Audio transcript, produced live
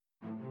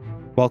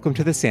Welcome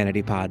to the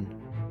Sanity Pod,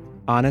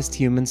 honest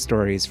human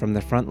stories from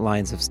the front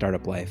lines of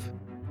startup life.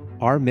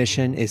 Our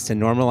mission is to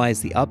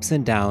normalize the ups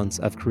and downs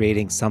of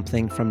creating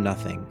something from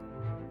nothing,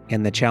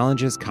 and the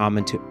challenges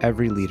common to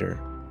every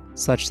leader,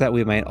 such that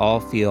we might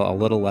all feel a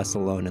little less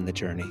alone in the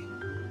journey.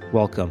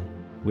 Welcome.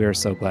 We are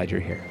so glad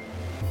you're here.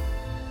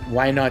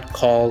 Why not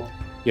call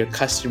your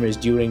customers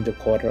during the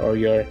quarter or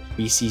your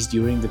VCs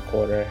during the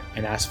quarter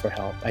and ask for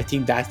help? I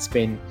think that's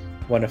been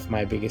one of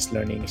my biggest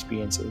learning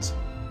experiences.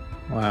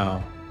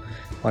 Wow.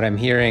 What I'm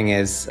hearing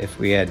is if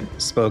we had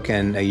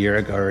spoken a year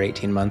ago or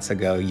 18 months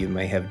ago, you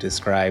may have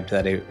described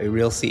that a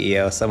real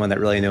CEO, someone that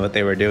really knew what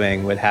they were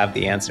doing, would have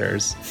the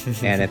answers.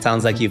 And it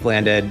sounds like you've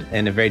landed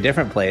in a very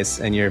different place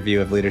in your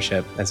view of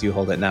leadership as you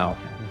hold it now.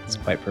 It's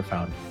quite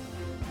profound.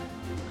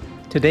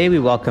 Today, we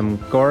welcome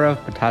Gaurav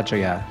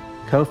Bhattacharya,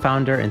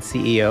 co-founder and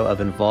CEO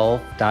of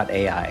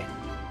Involve.Ai.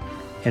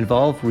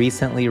 Involve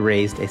recently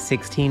raised a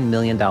 $16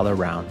 million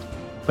round,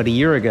 but a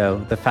year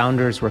ago, the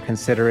founders were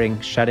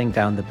considering shutting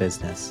down the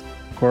business.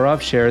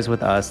 Gaurav shares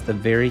with us the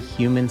very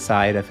human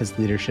side of his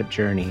leadership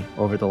journey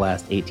over the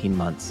last 18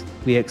 months.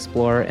 We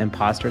explore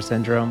impostor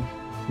syndrome,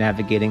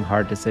 navigating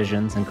hard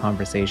decisions and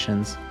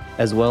conversations,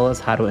 as well as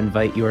how to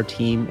invite your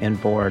team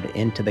and board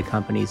into the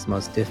company's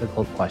most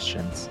difficult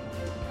questions.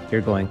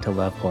 You're going to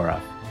love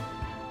Gaurav.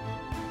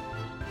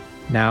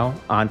 Now,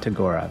 on to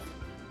Gaurav.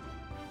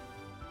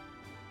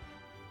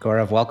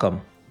 Gaurav, welcome.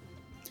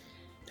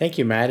 Thank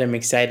you, Matt. I'm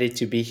excited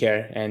to be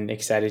here and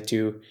excited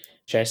to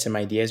share some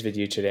ideas with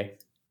you today.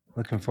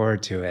 Looking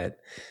forward to it.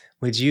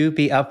 Would you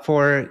be up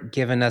for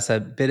giving us a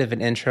bit of an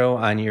intro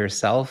on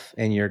yourself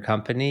and your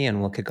company, and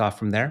we'll kick off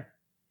from there?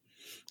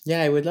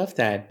 Yeah, I would love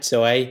that.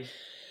 So I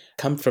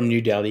come from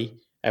New Delhi.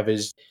 I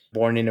was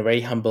born in a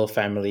very humble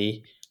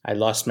family. I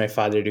lost my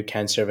father to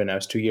cancer when I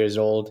was 2 years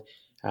old.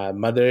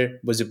 Mother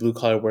was a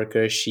blue-collar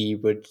worker. She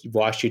would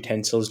wash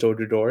utensils door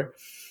to door.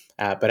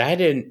 But I had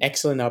an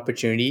excellent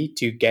opportunity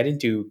to get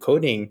into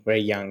coding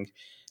very young.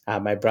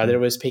 My brother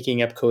was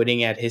picking up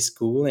coding at his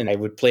school, and I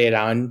would play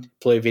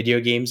video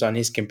games on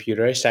his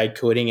computer. I started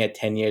coding at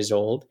 10 years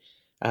old.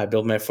 I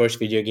built my first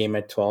video game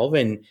at 12,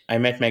 and I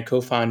met my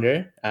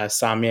co-founder,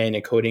 Samya, in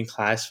a coding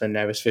class when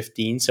I was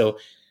 15. So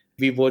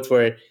we both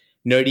were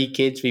nerdy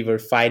kids. We were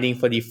fighting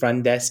for the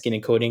front desk in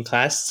a coding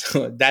class.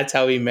 So that's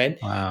how we met.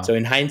 Wow. So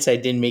in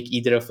hindsight, didn't make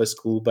either of us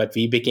cool, but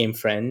we became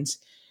friends.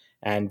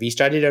 And we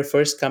started our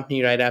first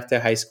company right after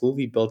high school.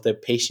 We built a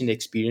patient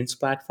experience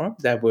platform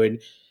that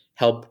would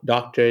help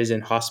doctors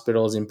and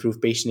hospitals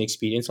improve patient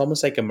experience,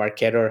 almost like a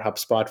Marketo or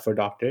HubSpot for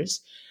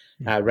doctors.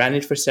 Ran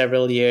it for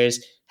several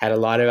years, had a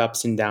lot of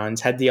ups and downs,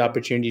 had the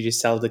opportunity to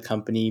sell the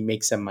company,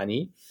 make some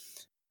money.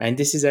 And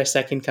this is our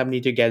second company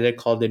together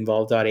called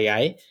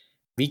Involve.Ai.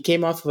 We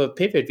came off of a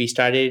pivot. We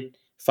started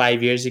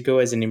 5 years ago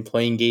as an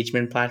employee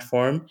engagement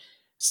platform.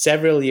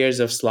 Several years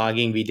of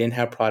slogging, we didn't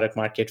have product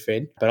market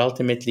fit, but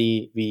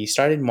ultimately we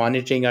started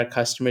monitoring our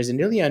customers and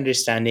really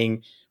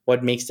understanding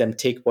what makes them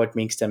tick, what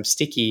makes them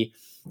sticky.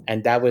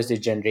 And that was the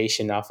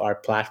generation of our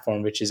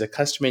platform, which is a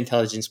customer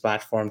intelligence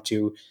platform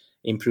to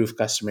improve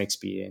customer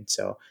experience.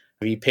 So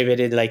we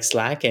pivoted like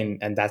Slack, and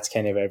that's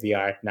kind of where we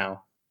are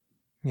now.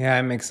 Yeah,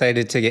 I'm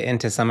excited to get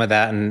into some of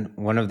that. And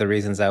one of the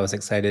reasons I was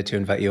excited to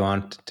invite you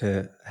on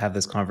to have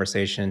this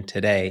conversation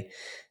today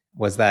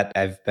was that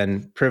I've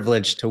been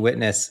privileged to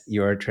witness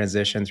your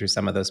transition through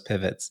some of those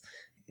pivots.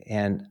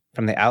 And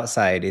from the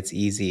outside, it's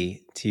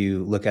easy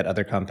to look at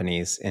other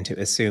companies and to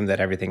assume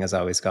that everything has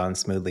always gone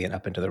smoothly and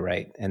up and to the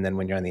right. And then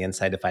when you're on the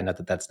inside, to find out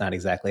that that's not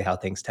exactly how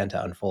things tend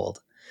to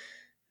unfold.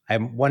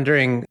 I'm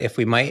wondering if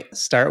we might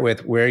start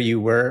with where you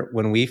were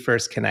when we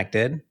first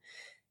connected.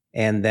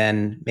 And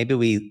then maybe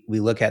we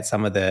look at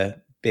some of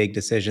the big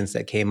decisions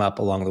that came up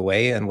along the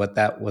way and what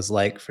that was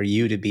like for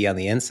you to be on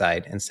the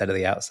inside instead of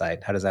the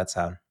outside. How does that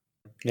sound?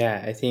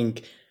 Yeah, I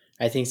think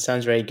it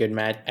sounds very good,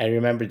 Matt. I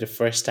remember the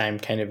first time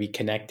kind of we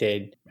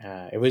connected.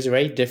 It was a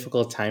very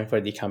difficult time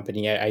for the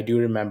company. I do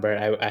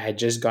remember I had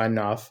just gotten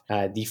off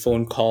the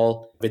phone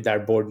call with our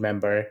board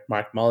member,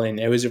 Mark Mullen.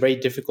 It was a very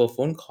difficult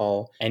phone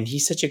call, and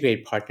he's such a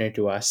great partner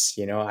to us.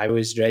 You know, I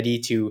was ready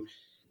to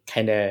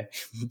kind of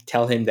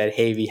tell him that,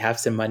 hey, we have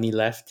some money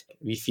left.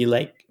 We feel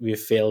like we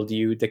failed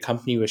you. The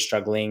company was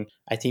struggling.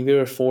 I think we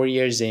were 4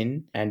 years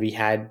in, and we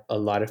had a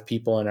lot of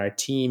people on our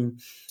team.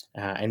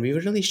 And we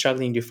were really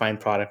struggling to find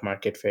product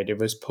market fit. It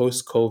was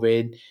post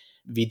COVID.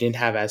 We didn't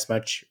have as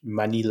much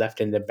money left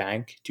in the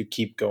bank to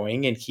keep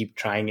going and keep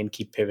trying and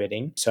keep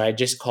pivoting. So I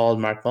just called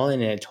Mark Mullen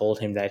and I told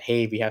him that,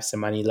 hey, we have some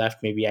money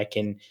left. Maybe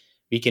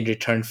we can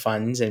return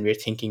funds, and we're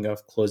thinking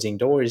of closing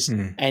doors.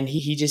 And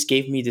he just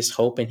gave me this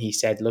hope, and he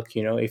said, look,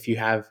 you know, if you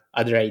have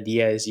other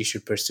ideas, you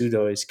should pursue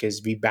those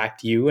because we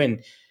backed you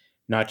and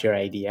not your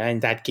idea.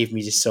 And that gave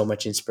me just so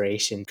much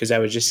inspiration because I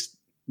was just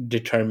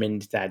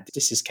determined that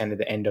this is kind of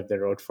the end of the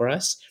road for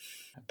us.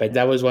 But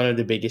that was one of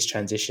the biggest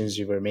transitions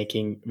we were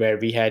making, where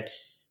we had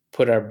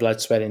put our blood,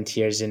 sweat, and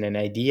tears in an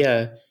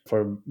idea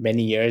for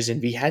many years,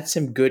 and we had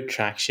some good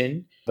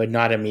traction, but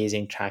not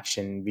amazing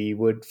traction. We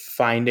would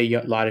find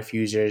a lot of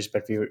users,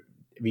 but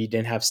we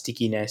didn't have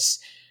stickiness.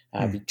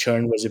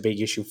 Churn was a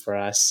big issue for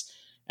us.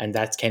 And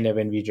that's kind of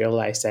when we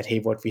realized that, hey,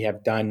 what we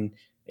have done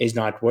is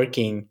not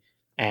working.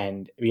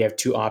 And we have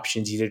two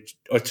options, either,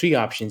 or three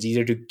options,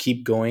 either to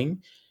keep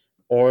going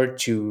or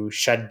to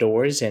shut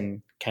doors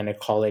and kind of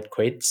call it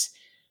quits,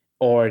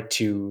 or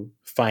to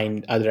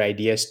find other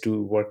ideas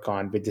to work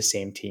on with the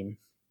same team.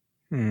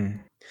 Hmm.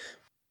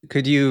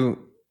 Could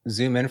you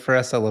zoom in for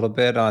us a little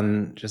bit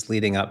on just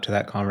leading up to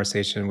that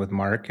conversation with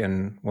Mark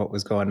and what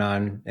was going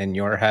on in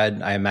your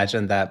head? I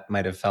imagine that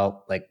might have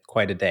felt like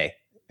quite a day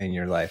in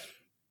your life.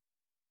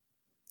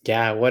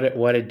 Yeah,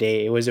 what a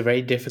day. It was a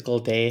very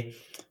difficult day.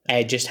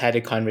 I just had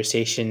a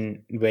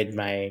conversation with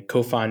my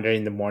co-founder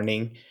in the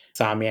morning,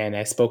 Samia, and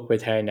I spoke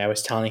with her and I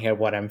was telling her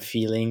what I'm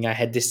feeling. I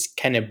had this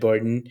kind of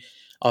burden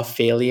of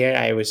failure.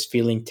 I was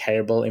feeling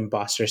terrible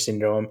imposter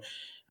syndrome.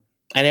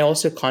 And I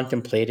also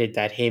contemplated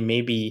that, hey,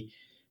 maybe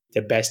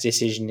the best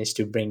decision is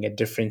to bring a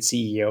different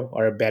CEO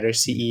or a better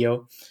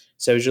CEO.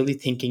 So I was really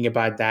thinking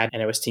about that.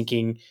 And I was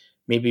thinking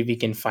maybe we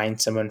can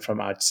find someone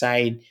from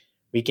outside.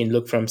 We can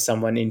look from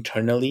someone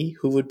internally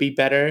who would be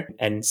better.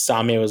 And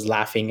Samia was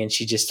laughing and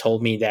she just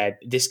told me that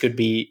this could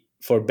be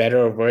for better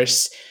or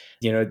worse.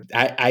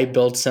 I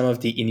built some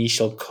of the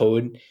initial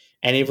code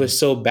and it was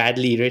so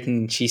badly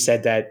written. She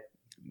said that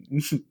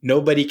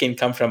nobody can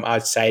come from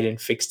outside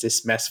and fix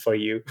this mess for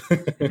you.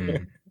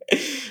 Mm-hmm.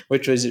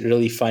 Which was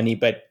really funny,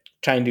 but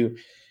trying to,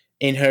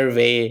 in her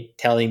way,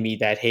 telling me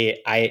that,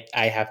 hey,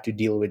 I have to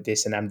deal with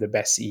this and I'm the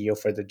best CEO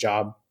for the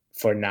job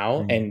for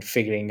now, and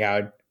figuring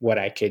out what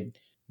I could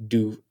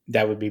do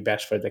that would be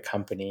best for the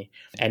company.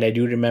 And I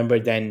do remember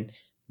then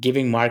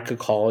giving Mark a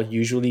call.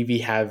 Usually we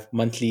have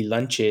monthly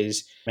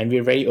lunches and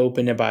we're very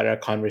open about our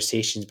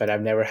conversations, but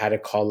I've never had a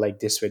call like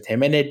this with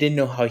him. And I didn't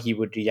know how he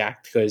would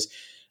react because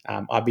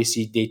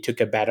obviously they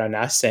took a bet on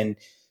us, and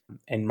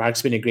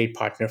Mark's been a great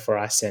partner for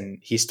us and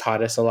he's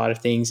taught us a lot of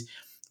things.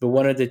 But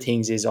one of the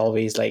things is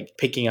always like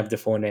picking up the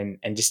phone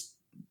and just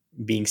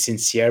being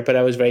sincere. But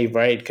I was very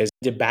worried because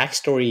the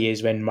backstory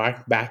is when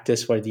Mark backed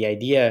us for the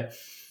idea,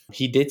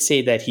 he did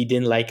say that he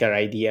didn't like our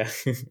idea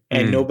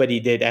and Mm. nobody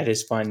did at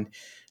his fund.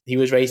 He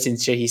was very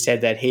sincere. He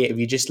said that, hey,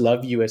 we just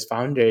love you as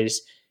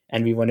founders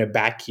and we want to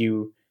back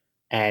you.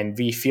 And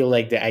we feel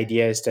like the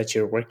ideas that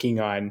you're working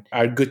on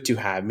are good to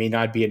have, may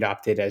not be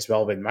adopted as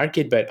well with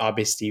market, but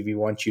obviously we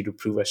want you to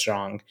prove us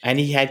wrong. And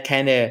he had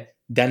kind of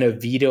done a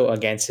veto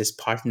against his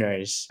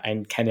partners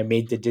and kind of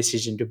made the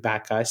decision to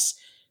back us.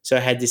 So I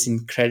had this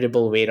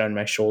incredible weight on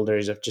my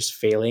shoulders of just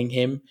failing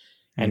him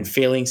and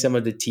failing some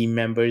of the team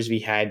members. We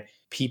had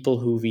people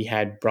who we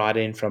had brought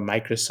in from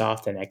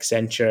Microsoft and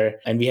Accenture,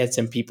 and we had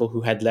some people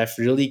who had left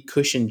really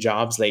cushioned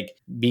jobs, like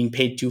being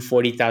paid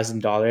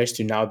 $240,000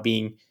 to now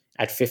being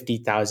at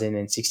 50,000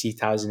 and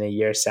 60,000 a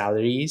year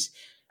salaries,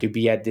 to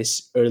be at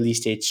this early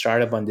stage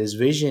startup on this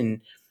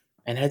vision,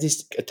 and had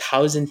this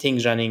 1,000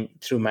 things running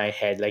through my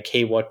head. Like,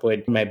 hey, what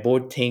would my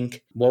board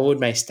think? What would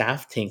my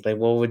staff think? Like,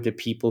 what would the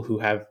people who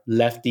have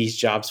left these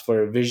jobs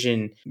for a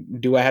vision,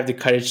 do I have the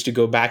courage to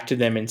go back to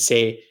them and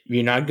say,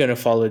 we're not going to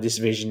follow this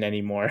vision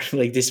anymore?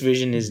 Like, this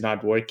vision is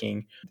not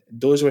working.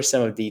 Those were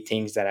some of the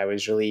things that I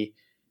was really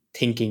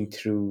thinking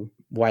through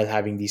while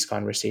having these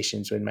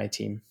conversations with my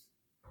team.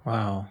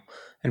 Wow.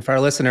 And for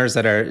our listeners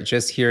that are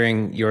just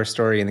hearing your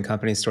story and the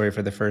company's story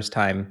for the first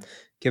time,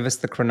 give us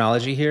the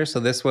chronology here. So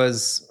this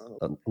was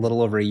a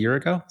little over a year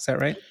ago. Is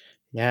that right?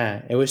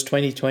 Yeah, it was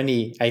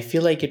 2020. I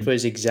feel like it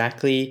was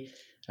exactly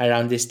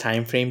around this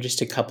time frame,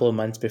 just a couple of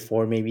months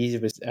before. Maybe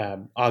it was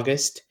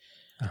August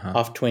Uh-huh.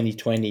 of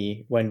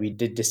 2020 when we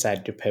did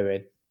decide to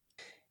pivot.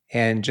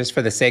 And just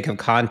for the sake of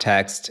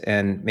context,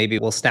 and maybe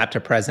we'll snap to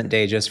present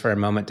day just for a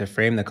moment to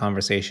frame the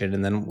conversation,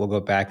 and then we'll go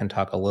back and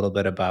talk a little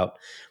bit about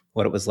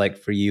what it was like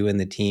for you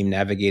and the team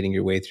navigating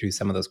your way through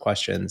some of those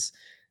questions.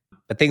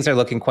 But things are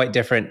looking quite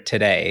different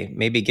today.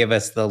 Maybe give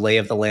us the lay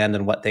of the land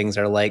and what things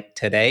are like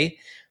today.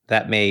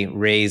 That may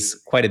raise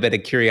quite a bit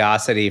of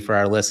curiosity for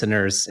our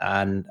listeners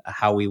on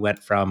how we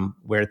went from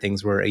where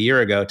things were a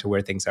year ago to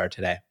where things are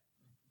today.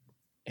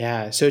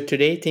 Yeah, so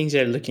today things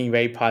are looking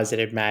very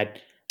positive, Matt.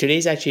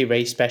 Today's actually a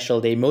very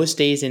special day. Most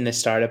days in the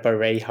startup are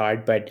very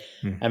hard, but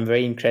Hmm. I'm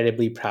very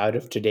incredibly proud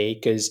of today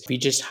because we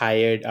just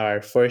hired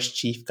our first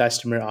chief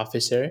customer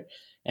officer,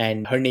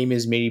 and her name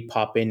is Mary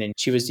Poppin, and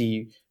she was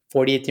the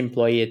 40th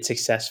employee at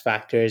Success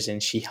Factors,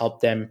 and she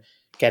helped them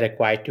get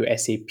acquired to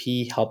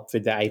SAP, helped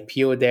with the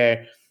IPO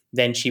there.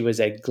 Then she was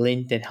at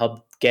Glint and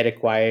helped get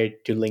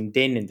acquired to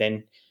LinkedIn, and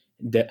then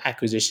the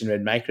acquisition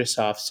with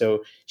Microsoft.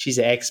 So she's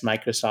an ex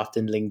Microsoft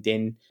and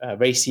LinkedIn,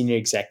 very senior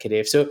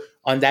executive. So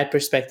on that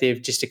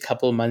perspective, just a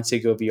couple months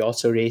ago, we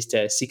also raised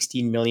a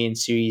 16 million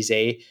Series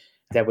A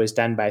that was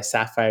done by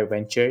Sapphire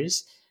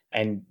Ventures.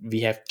 And we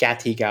have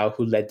Kathy Gao,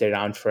 who led the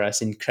round for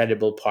us,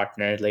 incredible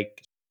partner,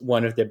 like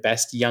one of the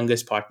best,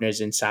 youngest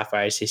partners in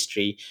Sapphire's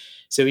history.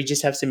 So we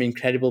just have some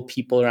incredible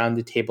people around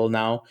the table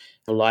now,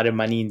 a lot of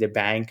money in the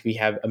bank. We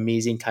have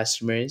amazing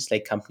customers,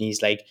 like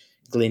companies like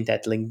Glint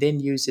at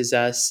LinkedIn uses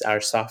us,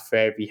 our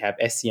software. We have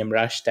SEM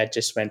Rush that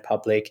just went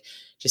public.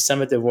 Just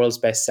some of the world's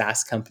best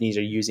SaaS companies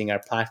are using our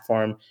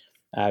platform.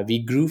 We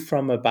grew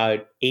from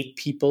about 8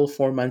 people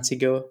 4 months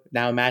ago.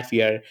 Now, Matt,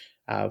 we are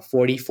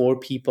 44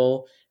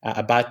 people,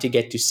 about to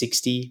get to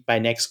 60 by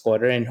next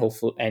quarter, and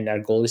hopeful. And our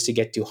goal is to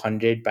get to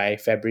 100 by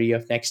February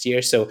of next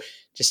year. So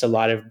just a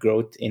lot of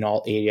growth in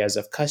all areas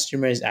of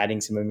customers,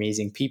 adding some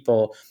amazing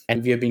people,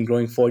 and we have been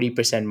growing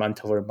 40%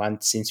 month over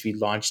month since we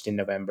launched in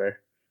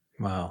November.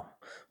 Wow.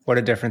 What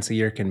a difference a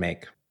year can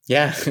make.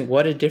 Yeah,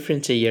 what a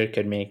difference a year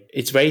could make.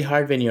 It's very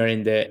hard when you're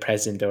in the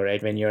present, though,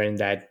 right? When you're in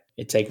that,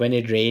 it's like when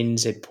it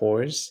rains, it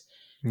pours.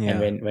 And Yeah.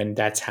 when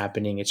that's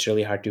happening, it's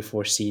really hard to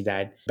foresee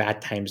that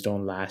bad times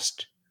don't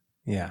last.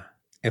 Yeah.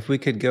 If we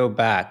could go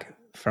back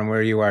from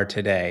where you are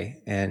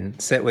today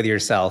and sit with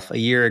yourself a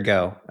year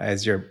ago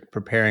as you're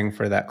preparing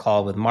for that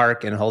call with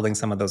Mark and holding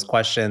some of those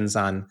questions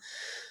on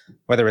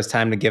whether it was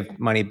time to give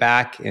money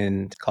back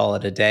and call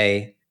it a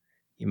day.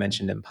 You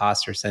mentioned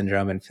imposter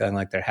syndrome and feeling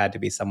like there had to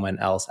be someone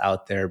else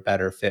out there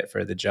better fit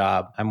for the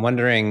job. I'm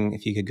wondering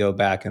if you could go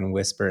back and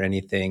whisper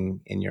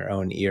anything in your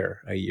own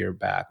ear a year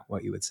back,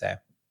 what you would say.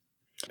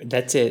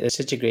 That's it. That's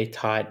such a great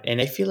thought. And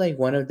I feel like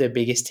one of the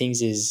biggest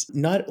things is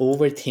not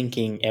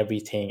overthinking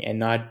everything and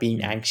not being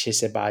Mm,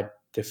 anxious about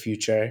the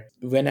future.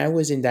 When I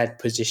was in that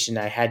position,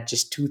 I had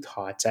just two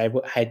thoughts.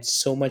 Had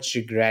so much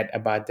regret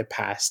about the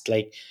past,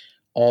 like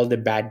all the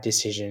bad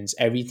decisions,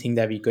 everything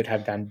that we could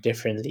have done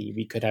differently,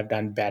 we could have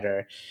done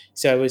better.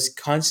 So I was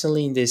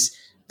constantly in this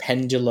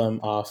pendulum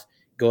of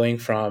going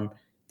from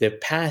the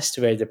past,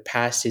 where the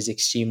past is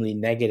extremely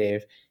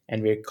negative,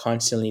 and we're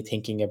constantly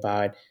thinking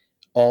about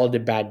all the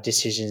bad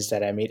decisions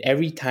that I made.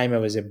 Every time I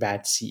was a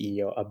bad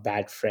CEO, a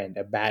bad friend,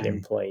 a bad mm,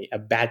 employee, a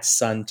bad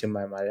son to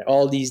my mother,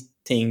 all these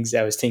things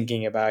I was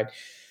thinking about.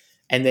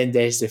 And then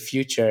there's the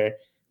future,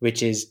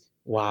 which is,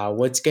 wow,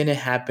 what's going to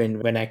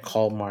happen when I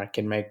call Mark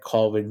and my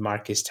call with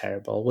Mark is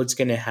terrible? What's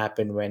going to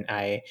happen when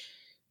I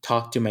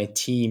talk to my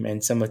team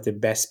and some of the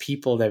best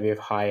people that we've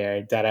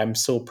hired that I'm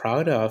so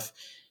proud of,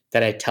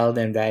 that I tell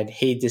them that,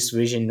 hey, this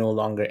vision no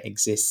longer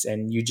exists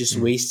and you just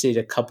mm, wasted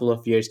a couple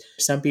of years.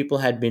 Some people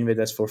had been with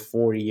us for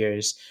 4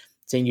 years,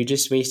 saying you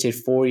just wasted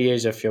 4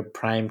 years of your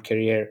prime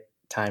career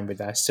time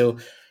with us. So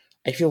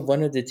I feel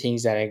one of the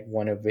things that I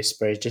want to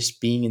whisper is just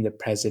being in the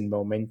present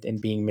moment and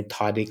being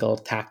methodical,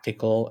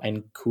 tactical,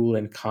 and cool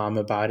and calm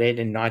about it,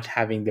 and not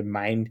having the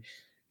mind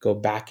go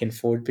back and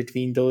forth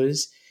between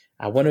those.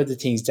 One of the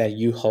things that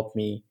you helped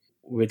me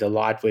with a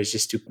lot was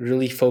just to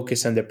really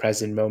focus on the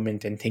present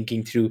moment and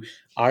thinking through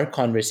our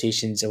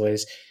conversations. It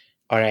was,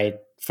 all right,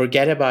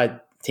 forget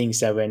about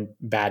things that went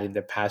bad in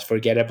the past,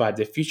 forget about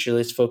the future.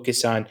 Let's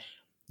focus on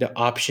the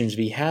options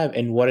we have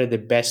and what are the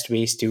best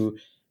ways to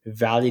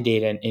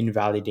validate and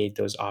invalidate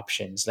those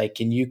options. Like,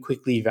 can you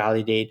quickly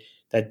validate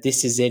that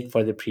this is it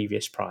for the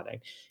previous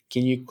product?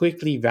 Can you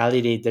quickly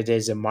validate that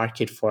there's a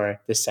market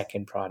for the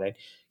second product?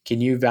 Can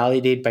you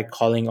validate by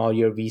calling all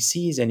your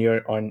VCs and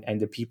your on and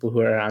the people who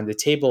are around the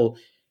table?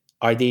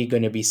 Are they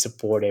going to be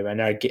supportive,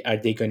 and are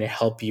they going to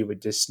help you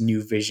with this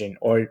new vision,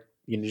 or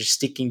just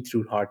sticking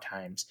through hard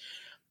times?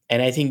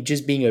 And I think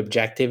just being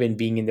objective and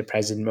being in the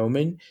present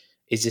moment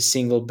is the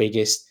single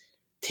biggest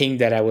thing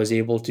that I was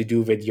able to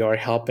do with your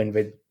help and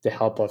with the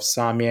help of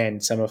Samya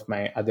and some of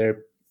my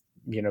other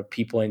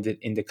people in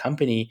the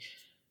company.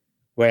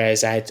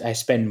 Whereas I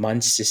spend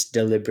months just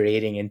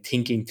deliberating and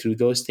thinking through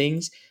those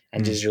things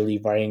and mm, just really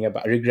worrying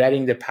about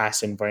regretting the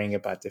past and worrying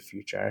about the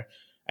future.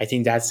 I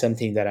think that's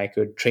something that I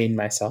could train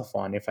myself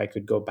on if I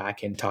could go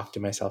back and talk to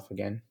myself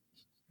again.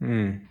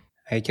 mm.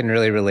 I can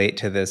really relate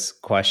to this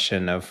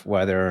question of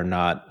whether or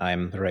not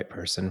I'm the right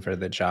person for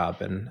the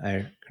job. And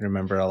I can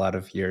remember a lot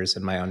of years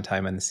in my own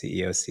time in the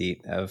CEO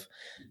seat of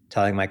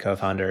telling my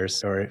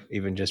co-founders or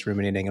even just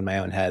ruminating in my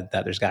own head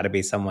that there's got to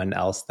be someone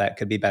else that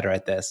could be better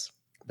at this.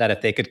 That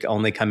if they could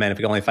only come in, if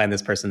we could only find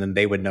this person, then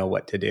they would know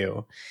what to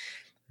do.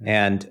 Mm.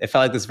 And it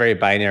felt like this very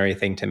binary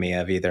thing to me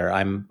of either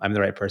I'm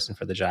the right person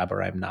for the job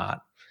or I'm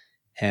not.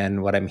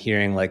 And what I'm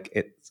hearing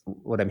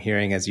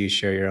as you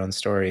share your own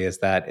story is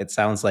that it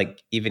sounds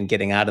like even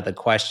getting out of the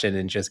question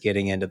and just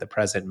getting into the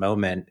present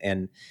moment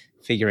and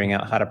figuring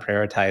out how to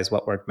prioritize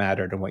what work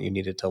mattered and what you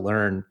needed to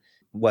learn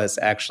was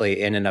actually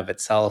in and of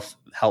itself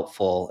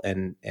helpful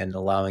and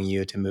allowing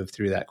you to move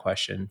through that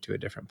question to a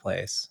different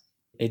place.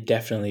 It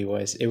definitely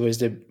was. It was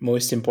the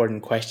most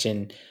important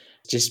question.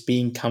 Just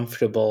being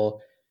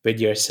comfortable with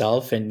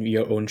yourself and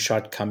your own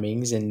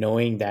shortcomings, and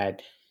knowing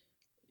that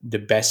the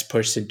best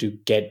person to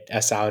get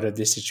us out of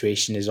this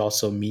situation is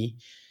also me.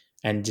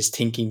 And just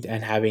thinking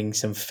and having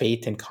some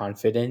faith and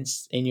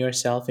confidence in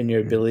yourself and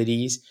your Mm,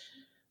 abilities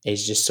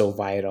is just so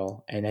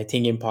vital. And I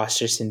think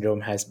imposter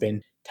syndrome has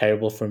been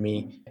terrible for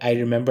me. I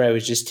remember I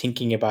was just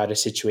thinking about a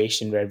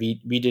situation where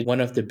we did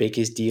one of the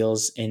biggest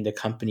deals in the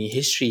company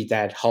history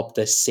that helped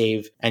us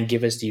save and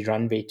give us the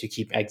runway to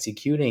keep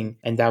executing.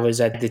 And that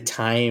was at the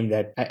time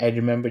that I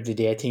remember the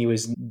day, I think it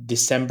was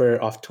December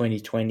of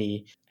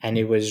 2020. And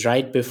it was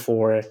right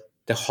before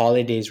the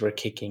holidays were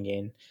kicking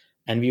in.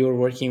 And we were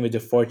working with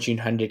the Fortune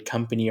 100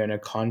 company on a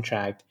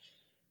contract,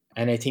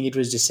 and I think it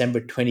was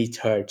December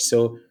 23rd.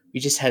 So we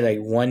just had like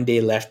one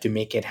day left to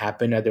make it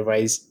happen.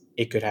 Otherwise,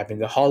 it could happen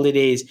the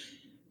holidays.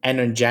 And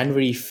on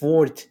January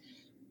 4th,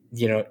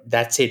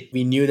 that's it.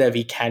 We knew that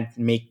we can't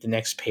make the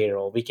next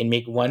payroll. We can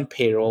make one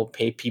payroll,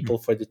 pay people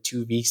for the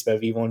 2 weeks, but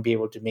we won't be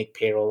able to make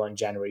payroll on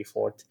January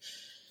 4th.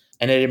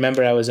 And I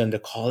remember I was on the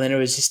call and I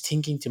was just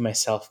thinking to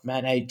myself,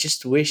 man, I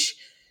just wish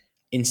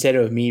instead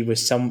of me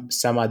was some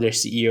other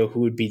CEO who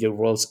would be the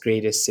world's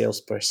greatest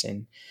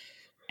salesperson.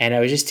 And I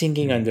was just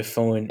thinking on the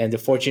phone, and the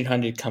Fortune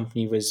 100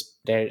 company was,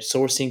 their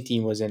sourcing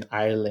team was in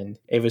Ireland.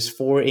 It was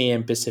 4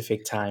 a.m.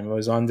 Pacific time. I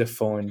was on the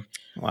phone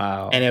and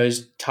Wow. I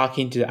was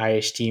talking to the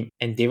Irish team,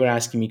 and they were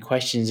asking me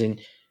questions, and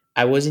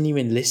I wasn't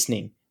even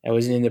listening. I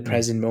wasn't in the Mm,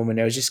 present moment.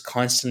 I was just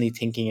constantly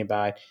thinking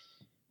about,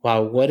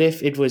 wow, what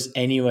if it was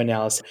anyone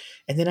else?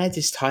 And then I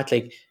just thought,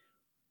 like,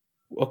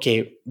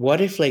 okay, what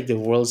if like the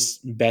world's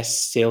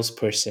best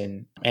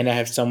salesperson, and I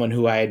have someone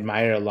who I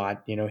admire a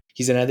lot,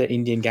 he's another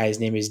Indian guy, his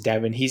name is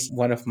Devin. He's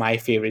one of my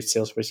favorite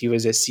salespersons. He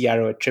was a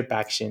CRO at Trip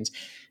Actions,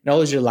 and I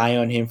always rely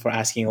on him for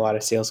asking a lot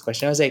of sales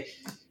questions. I was like,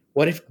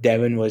 what if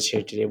Devin was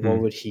here today? What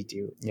mm, would he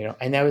do?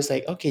 And I was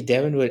like, okay,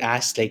 Devin would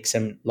ask like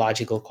some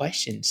logical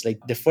questions. Like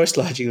the first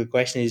logical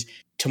question is,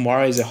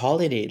 tomorrow is a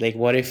holiday. Like,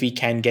 what if we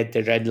can't get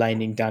the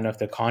redlining done of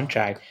the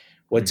contract?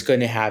 What's mm, going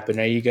to happen?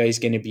 Are you guys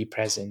going to be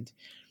present?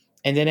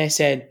 And then I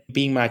said,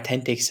 being my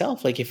authentic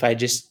self, like if I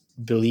just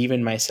believe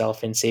in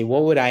myself and say,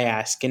 what would I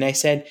ask? And I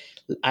said,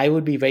 I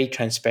would be very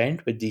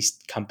transparent with this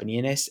company.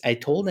 And I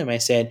told them, I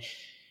said,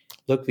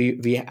 look,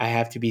 I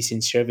have to be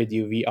sincere with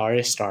you. We are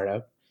a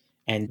startup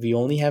and we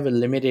only have a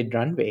limited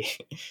runway.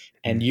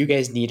 And mm. you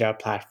guys need our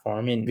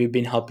platform. And we've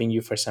been helping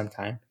you for some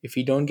time. If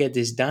we don't get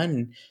this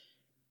done,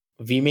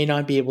 we may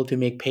not be able to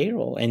make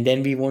payroll, and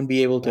then we won't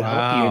be able to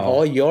help you, and all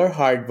Wow. your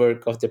hard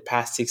work of the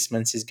past 6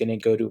 months is going to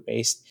go to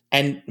waste.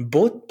 And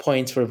both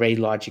points were very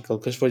logical,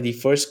 because for the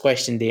first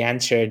question they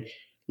answered,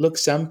 look,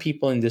 some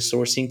people in the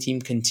sourcing team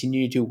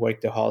continue to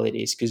work the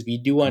holidays because we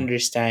do Mm,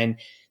 understand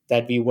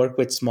that we work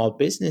with small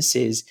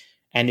businesses,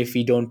 and if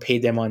we don't pay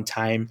them on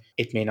time,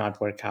 it may not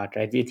work out,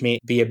 right? It may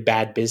be a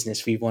bad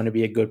business. We want to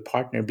be a good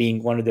partner.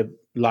 Being one of the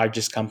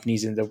largest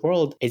companies in the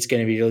world, it's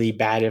going to be really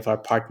bad if our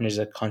partners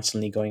are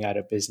constantly going out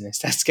of business.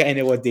 That's kind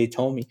of what they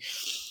told me.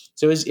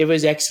 So it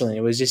was excellent.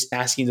 It was just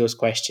asking those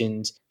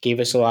questions, gave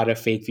us a lot of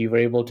faith. We were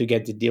able to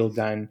get the deal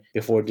done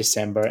before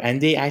December,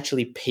 and they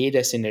actually paid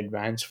us in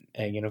advance.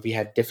 We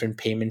had different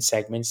payment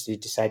segments. They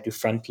decided to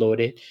front load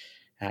it,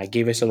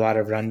 gave us a lot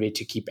of runway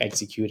to keep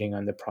executing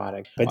on the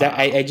product. But that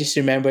wow. I just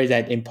remember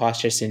that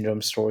imposter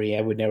syndrome story.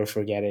 I would never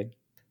forget it.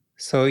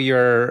 So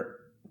you're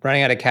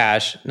running out of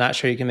cash, not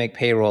sure you can make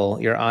payroll.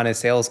 You're on a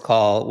sales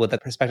call with a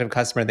prospective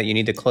customer that you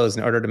need to close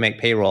in order to make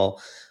payroll,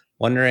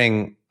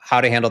 wondering how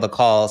to handle the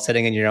call,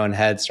 sitting in your own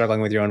head,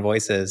 struggling with your own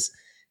voices.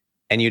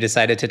 And you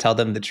decided to tell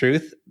them the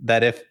truth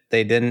that if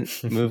they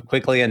didn't move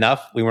quickly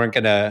enough, we weren't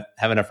going to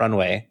have enough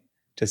runway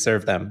to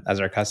serve them as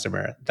our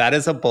customer. That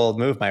is a bold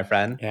move, my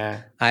friend.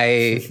 Yeah.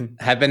 I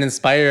have been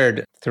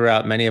inspired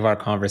throughout many of our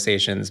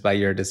conversations by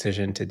your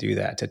decision to do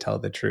that, to tell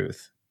the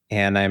truth.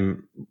 And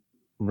I'm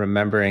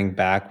remembering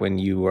back when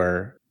you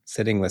were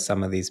sitting with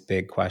some of these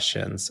big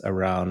questions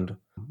around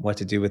what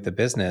to do with the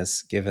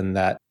business, given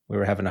that we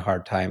were having a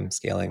hard time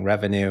scaling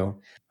revenue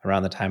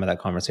around the time of that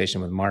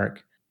conversation with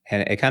Mark.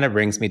 And it kind of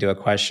brings me to a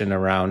question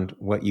around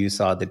what you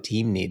saw the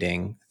team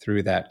needing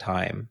through that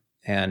time.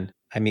 And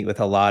I meet with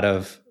a lot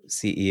of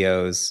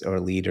CEOs or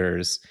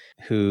leaders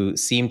who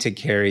seem to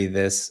carry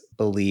this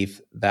belief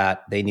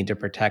that they need to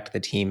protect the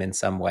team in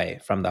some way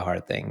from the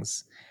hard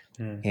things.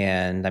 Mm.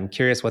 And I'm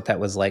curious what that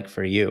was like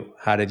for you.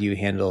 How did you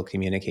handle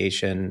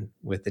communication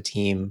with the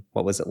team?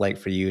 What was it like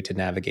for you to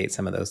navigate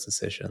some of those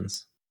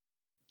decisions?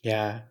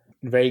 Yeah,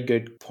 very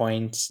good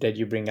points that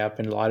you bring up,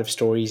 and a lot of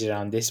stories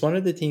around this. One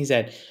of the things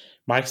that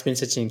Mark's been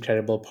such an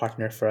incredible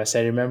partner for us.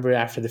 I remember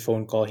after the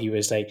phone call, he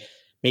was like,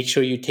 make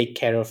sure you take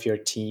care of your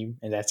team.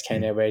 And that's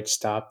kind Mm, of where it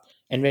stopped.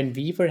 And when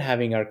we were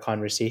having our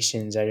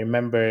conversations, I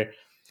remember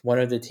one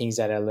of the things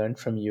that I learned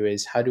from you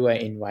is, how do I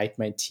invite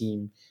my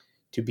team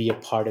to be a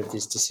part of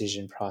this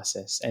decision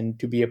process and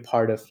to be a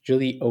part of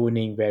really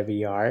owning where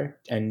we are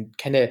and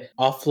kind of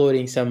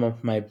offloading some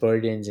of my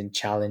burdens and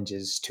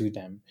challenges to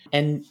them.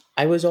 And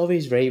I was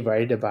always very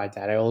worried about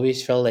that. I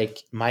always felt like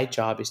my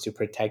job is to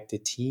protect the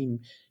team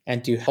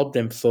and to help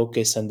them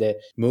focus on the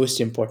most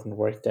important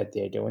work that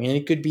they're doing. And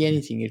it could be mm,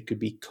 anything. It could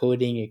be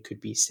coding, it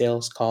could be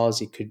sales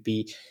calls, it could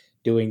be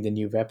doing the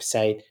new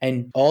website,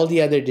 and all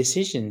the other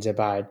decisions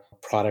about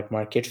product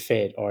market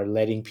fit or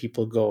letting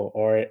people go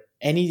or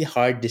any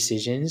hard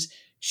decisions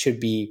should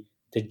be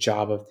the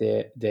job of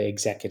the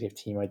executive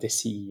team or the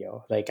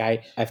CEO. Like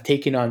I've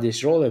taken on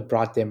this role, I've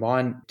brought them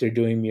on, they're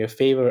doing me a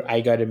favor.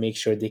 I got to make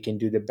sure they can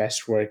do the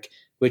best work,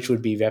 which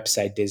would be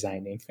website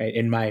designing. Right?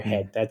 In my mm,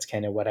 head, that's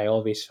kind of what I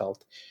always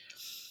felt.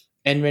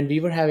 And when we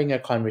were having our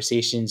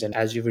conversations and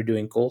as we were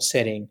doing goal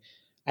setting,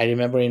 I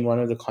remember in one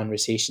of the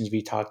conversations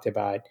we talked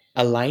about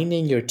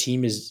aligning your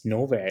team is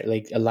nowhere.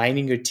 Like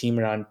aligning your team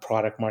around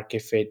product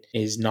market fit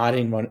is not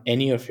in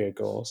any of your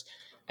goals.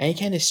 And it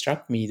kind of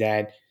struck me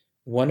that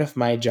one of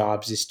my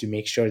jobs is to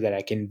make sure that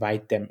I can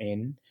invite them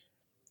in.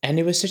 And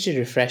it was such a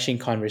refreshing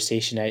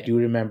conversation. I do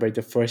remember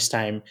the first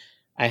time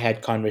I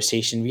had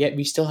conversation.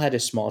 We still had a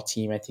small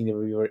team. I think that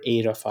we were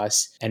 8 of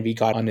us, and we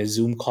got on a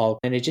Zoom call,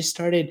 and it just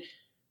started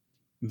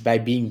by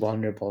being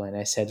vulnerable. And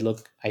I said,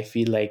 look, I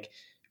feel like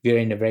we're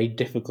in a very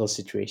difficult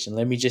situation.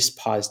 Let me just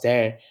pause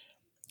there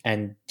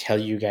and tell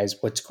you guys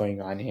what's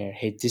going on here.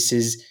 Hey, this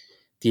is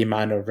the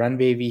amount of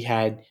runway we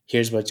had.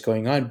 Here's what's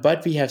going on.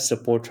 But we have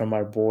support from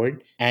our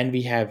board, and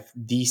we have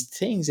these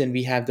things, and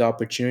we have the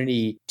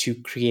opportunity to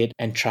create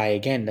and try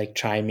again, like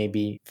try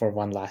maybe for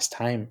one last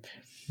time.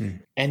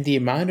 Mm. And the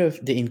amount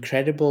of the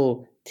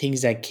incredible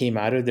things that came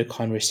out of the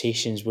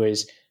conversations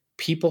was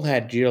people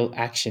had real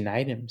action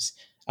items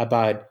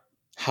about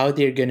how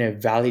they're going to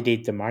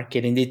validate the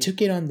market, and they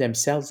took it on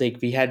themselves. Like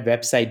we had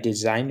website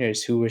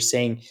designers who were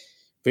saying,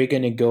 we're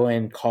going to go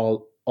and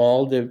call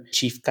all the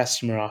chief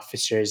customer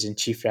officers and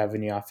chief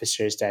revenue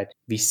officers that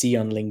we see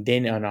on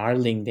LinkedIn, on our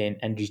LinkedIn,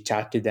 and reach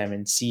out to them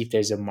and see if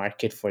there's a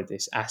market for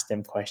this, ask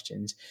them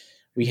questions.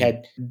 We Mm.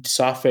 had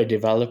software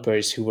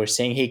developers who were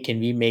saying, hey, can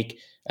we make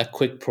a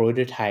quick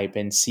prototype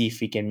and see if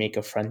we can make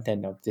a front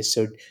end of this,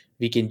 so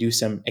we can do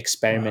some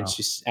experiments, Wow.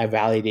 just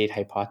validate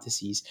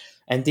hypotheses.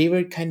 And they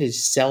were kind of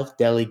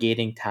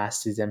self-delegating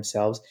tasks to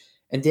themselves.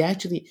 And they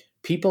actually,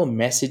 people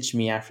messaged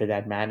me after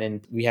that, man.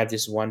 And we had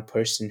this one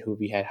person who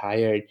we had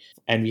hired,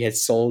 and we had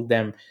sold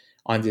them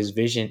on this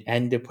vision.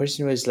 And the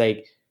person was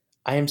like,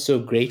 I am so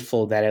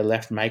grateful that I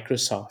left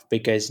Microsoft,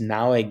 because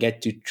now I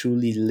get to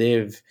truly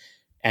live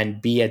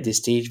and be at this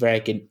stage where I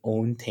can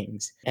own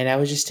things. And I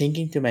was just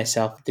thinking to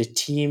myself, the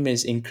team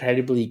is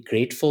incredibly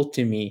grateful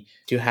to me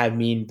to have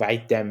me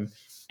invite them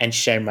and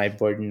share my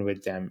burden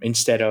with them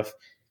instead of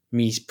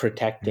me Mm.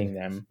 protecting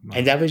them.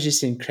 And Wow. that was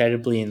just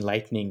incredibly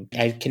enlightening.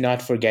 I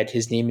cannot forget,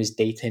 his name is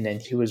Dayton,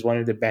 and he was one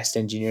of the best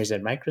engineers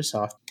at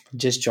Microsoft,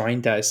 just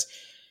joined us.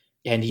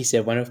 And he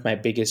said, one of my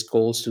biggest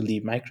goals to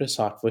leave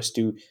Microsoft was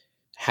to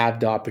have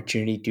the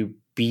opportunity to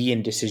be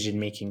in decision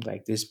making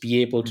like this,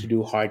 be able to Mm.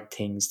 do hard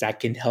things that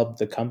can help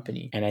the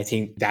company. And I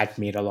think that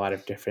made a lot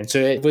of difference. So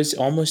it was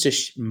almost a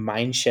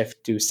mind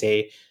shift to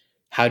say,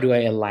 how do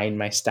I align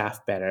my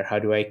staff better? How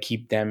do I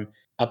keep them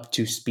up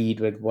to speed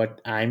with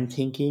what I'm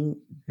thinking,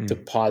 the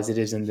Mm.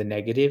 positives and the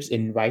negatives,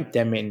 invite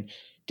them in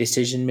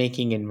decision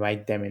making,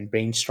 invite them in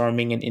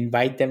brainstorming, and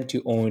invite them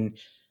to own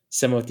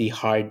some of the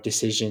hard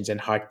decisions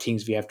and hard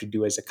things we have to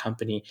do as a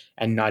company,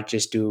 and not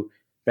just do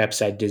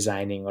website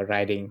designing or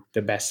writing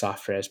the best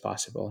software as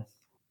possible.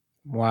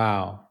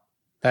 Wow.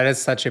 That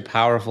is such a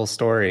powerful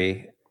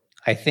story.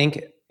 I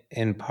think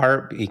in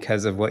part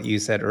because of what you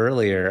said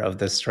earlier of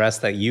the stress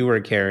that you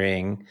were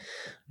carrying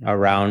Mhm.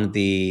 around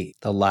the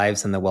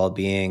lives and the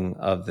well-being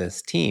of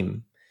this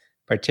team,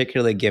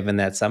 particularly given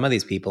that some of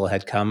these people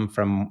had come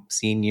from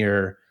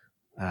senior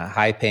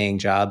high-paying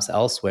jobs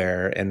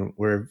elsewhere and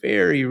were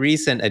very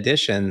recent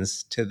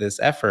additions to this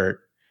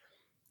effort.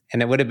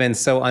 And it would have been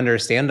so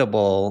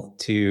understandable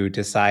to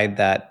decide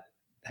that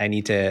I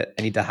need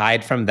to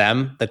hide from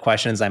them the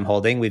questions I'm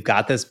holding. We've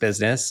got this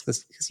business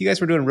because you guys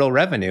were doing real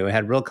revenue and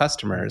had real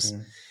customers.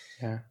 Mhm.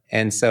 Yeah.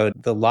 And so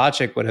the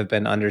logic would have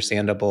been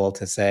understandable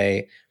to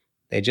say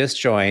they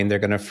just joined, they're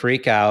going to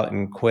freak out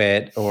and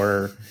quit,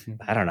 or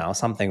I don't know,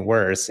 something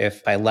worse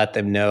if I let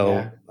them Yeah.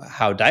 know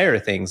how dire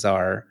things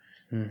are.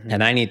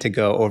 And I Mhm. need to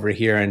go over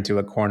here into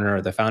a corner,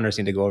 or the founders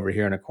need to go over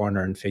here in a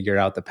corner and figure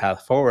out the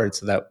path forward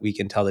so that we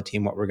can tell the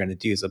team what we're going to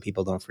do so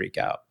people don't freak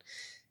out.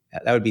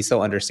 That would be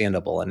so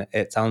understandable. And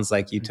it sounds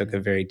like you took a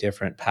Mhm. very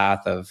different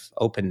path of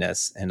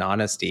openness and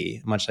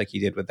honesty, much like you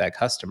did with that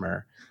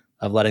customer,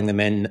 of letting them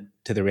in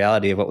to the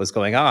reality of what was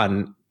going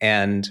on.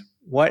 And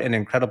what an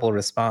incredible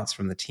response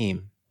from the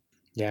team.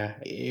 Yeah,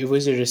 it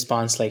was a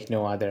response like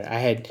no other. I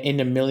had in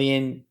a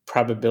million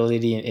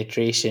probability and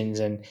iterations,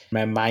 and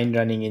my mind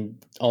running in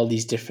all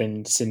these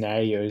different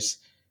scenarios.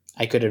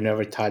 I could have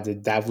never thought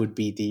that that would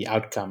be the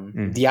outcome.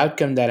 Mm. The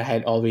outcome that I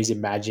had always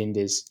imagined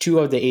is two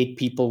of the 8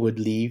 people would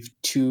leave,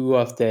 two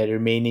of the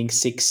remaining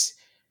 6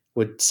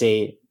 would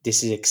say,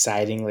 this is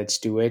exciting, let's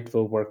do it,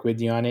 we'll work with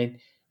you on it.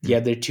 The Mm.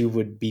 other 2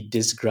 would be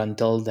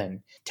disgruntled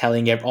and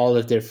telling all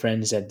of their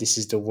friends that this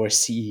is the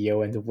worst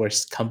CEO and the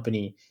worst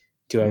company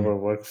to Mm. ever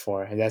work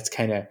for. And that's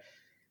kind of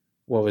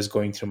what was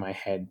going through my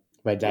head.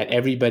 But that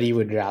everybody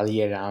would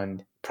rally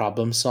around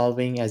problem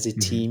solving as a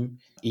Mm. team,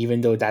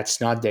 even though that's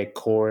not their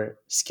core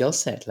skill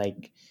set.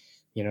 Like,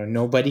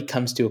 nobody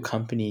comes to a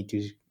company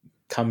to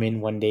come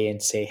in one day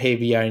and say, hey,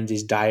 we are in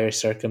this dire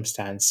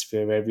circumstance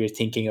where we're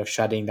thinking of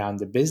shutting down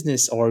the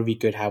business, or we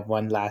could have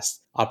one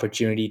last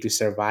opportunity to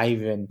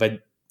survive.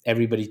 But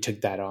everybody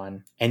took that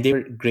on, and they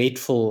were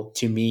grateful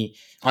to me.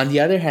 On the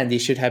other hand, they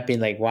should have been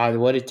like, wow,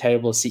 what a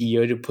terrible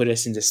CEO to put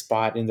us in the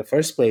spot in the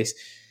first place.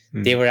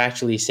 They Mm. were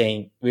actually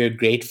saying, we're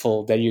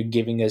grateful that you're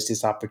giving us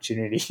this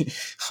opportunity.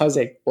 I was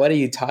like, what are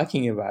you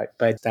talking about?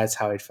 But that's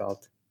how it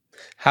felt.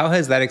 How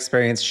has that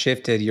experience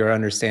shifted your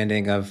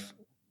understanding of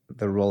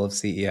the role of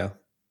CEO?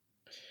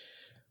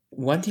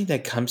 One thing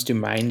that comes to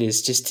mind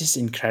is just this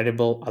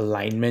incredible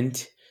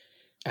alignment.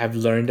 I've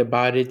learned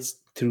about it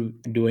through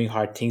doing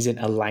hard things, and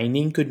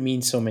aligning could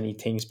mean so many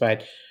things,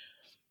 but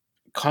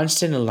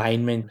constant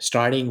alignment,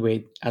 starting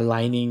with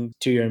aligning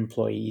to your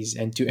employees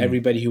and to Mm,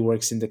 everybody who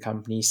works in the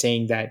company,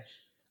 saying that,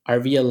 are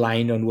we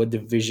aligned on what the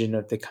vision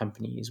of the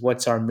company is?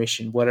 What's our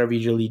mission? What are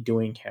we really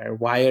doing here?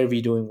 Why are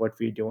we doing what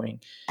we're doing?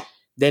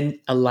 Then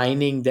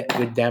aligning that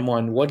with them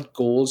on what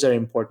goals are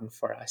important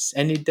for us.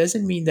 And it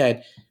doesn't mean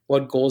that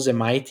what goals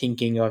am I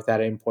thinking of that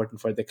are important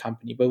for the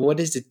company, but what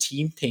does the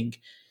team think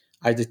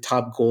are the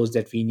top goals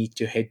that we need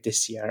to hit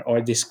this year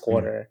or this mm,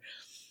 quarter?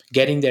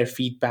 Getting their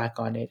feedback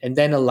on it and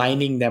then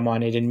aligning them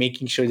on it and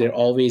making sure they're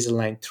always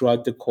aligned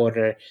throughout the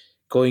quarter,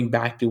 going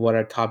back to what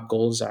our top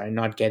goals are and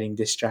not getting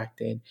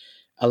distracted,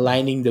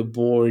 aligning the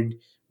board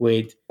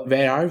with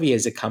where are we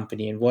as a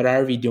company and what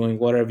are we doing,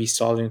 what are we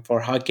solving for,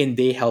 how can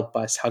they help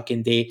us, how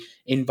can they,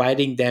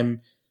 inviting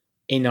them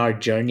in our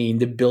journey, in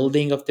the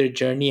building of their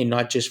journey, and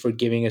not just for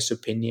giving us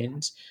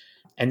opinions.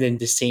 And then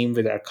the same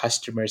with our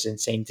customers and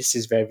saying, this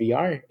is where we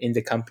are in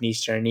the company's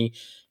journey.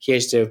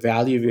 Here's the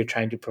value we're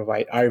trying to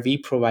provide. Are we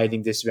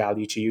providing this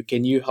value to you?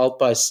 Can you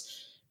help us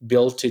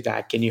build to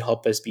that? Can you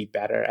help us be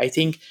better? I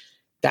think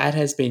that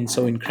has been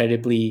so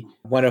incredibly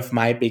one of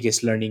my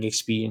biggest learning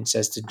experience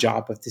as the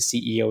job of the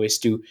CEO is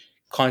to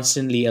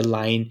constantly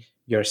align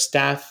your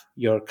staff,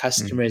 your mm.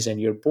 customers, and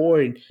your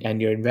board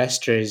and your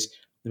investors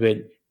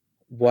with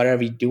what are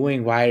we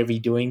doing? Why are we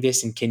doing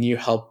this? And can you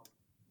help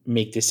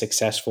make this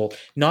successful?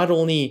 Not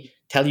only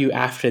tell you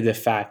after the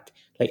fact,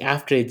 like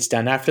after it's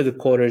done, after the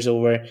quarter is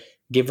over,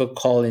 give a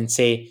call and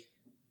say,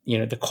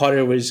 the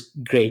quarter was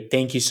great.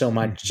 Thank you so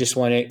much. Just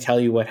want to tell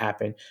you what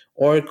happened.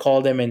 Or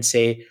call them and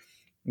say,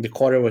 the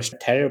quarter was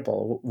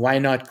terrible. Why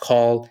not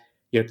call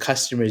your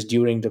customers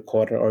during the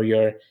quarter or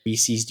your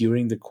VCs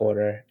during the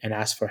quarter and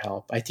ask for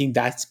help? I think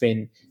that's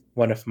been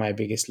one of my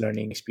biggest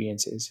learning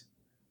experiences.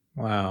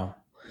 Wow.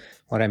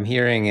 What I'm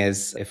hearing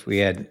is if we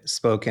had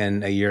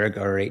spoken a year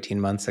ago or 18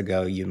 months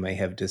ago, you may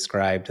have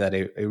described that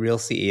a real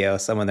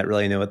CEO, someone that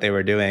really knew what they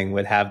were doing,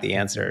 would have the Mhm.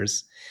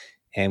 answers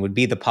and would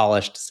be the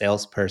polished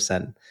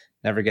salesperson,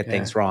 never get Yeah.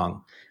 things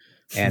wrong.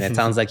 And it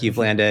sounds like you've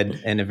landed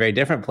in a very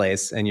different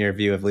place in your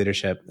view of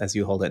leadership as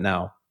you hold it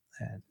now.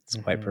 And it's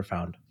quite Mhm.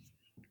 profound.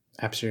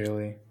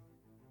 Absolutely.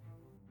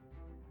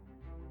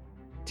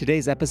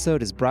 Today's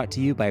episode is brought to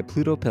you by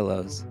Pluto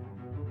Pillows.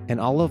 In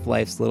all of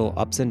life's little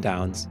ups and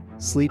downs,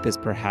 sleep is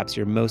perhaps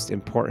your most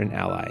important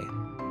ally.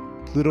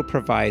 Pluto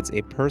provides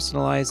a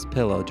personalized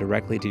pillow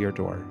directly to your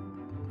door.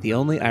 The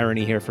only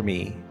irony here for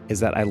me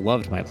is that I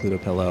loved my Pluto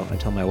pillow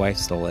until my wife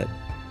stole it,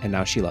 and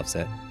now she loves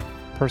it.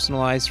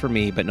 Personalized for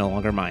me, but no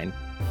longer mine.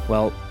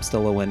 Well,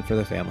 still a win for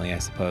the family, I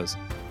suppose.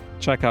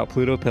 Check out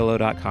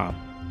plutopillow.com.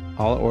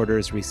 All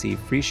orders receive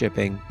free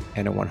shipping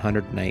and a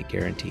 100-night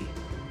guarantee.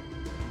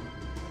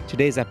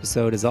 Today's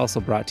episode is also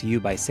brought to you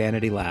by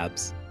Sanity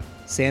Labs.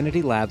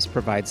 Sanity Labs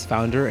provides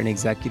founder and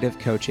executive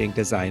coaching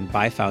designed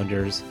by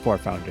founders for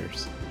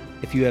founders.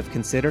 If you have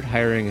considered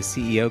hiring a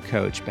CEO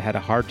coach but had a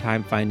hard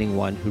time finding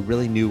one who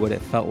really knew what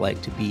it felt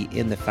like to be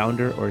in the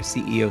founder or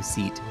CEO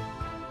seat,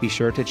 be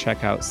sure to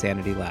check out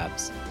Sanity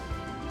Labs.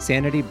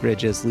 Sanity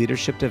bridges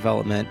leadership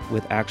development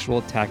with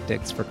actual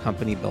tactics for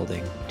company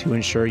building to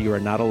ensure you are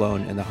not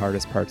alone in the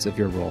hardest parts of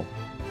your role.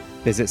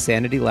 Visit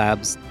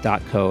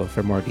sanitylabs.co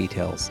for more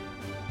details.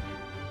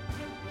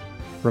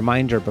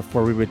 Reminder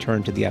before we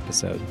return to the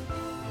episode.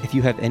 If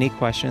you have any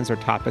questions or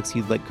topics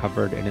you'd like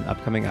covered in an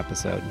upcoming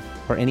episode,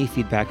 or any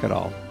feedback at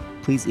all,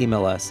 please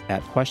email us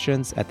at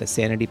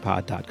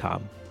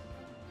questions@thesanitypod.com.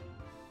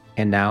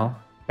 And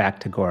now, back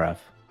to Gaurav.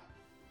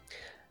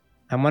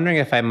 I'm wondering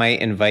if I might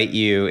invite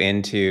you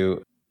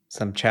into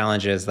some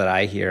challenges that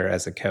I hear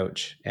as a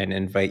coach and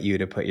invite you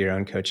to put your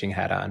own coaching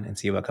hat on and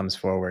see what comes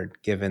forward,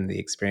 given the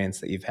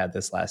experience that you've had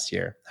this last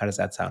year. How does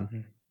that sound?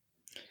 Mhm.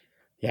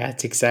 Yeah,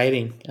 it's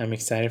exciting. I'm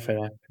excited for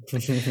that.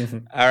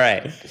 All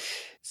right.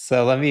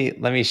 So let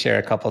me share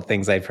a couple of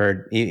things I've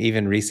heard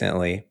even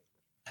recently.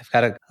 I've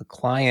got a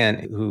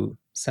client who,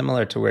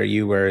 similar to where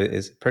you were,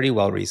 is pretty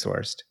well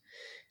resourced.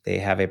 They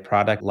have a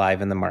product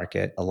live in the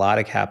market, a lot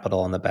of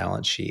capital on the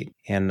balance sheet,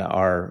 and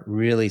are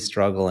really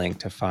struggling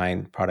to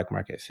find product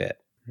market fit.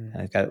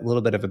 And I've got a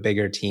little bit of a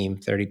bigger team,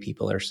 30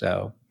 people or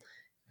so,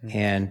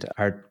 and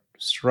are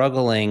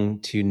struggling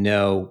to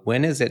know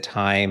when is it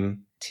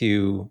time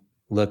to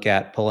look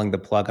at pulling the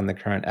plug on the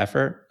current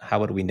effort. How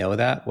would we know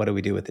that? What do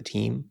we do with the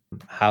team?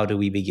 How do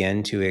we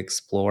begin to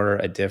explore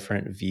a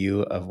different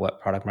view of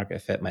what product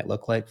market fit might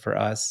look like for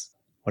us?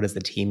 What is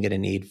the team going to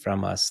need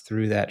from us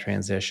through that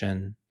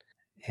transition?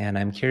 And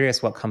I'm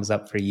curious what comes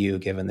up for you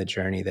given the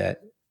journey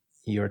that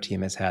your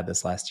team has had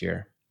this last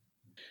year.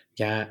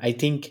 Yeah, I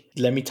think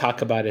let me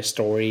talk about a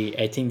story.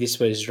 I think this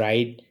was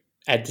right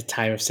at the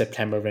time of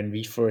September when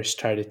we first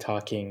started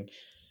talking.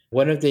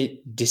 One of the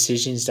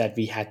decisions that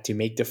we had to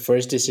make, the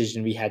first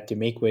decision we had to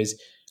make was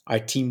our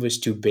team was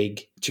too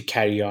big to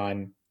carry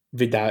on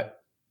without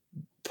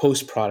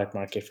post product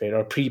market fit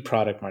or pre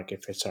product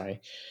market fit,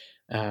 sorry.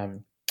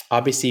 Um,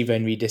 Obviously,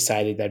 when we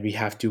decided that we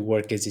have to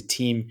work as a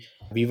team,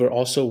 we were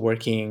also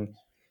working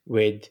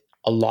with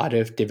a lot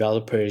of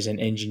developers and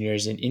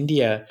engineers in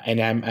India, and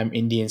I'm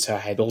Indian, so I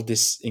had built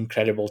this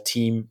incredible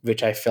team,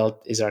 which I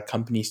felt is our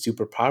company's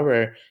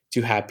superpower,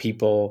 to have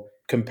people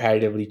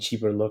comparatively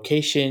cheaper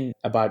location,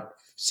 about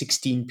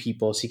 16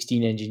 people,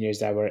 16 engineers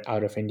that were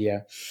out of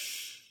India.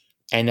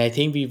 And I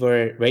think we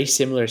were very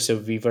similar. So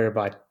we were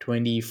about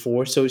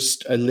 24, so it's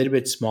a little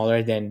bit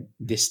smaller than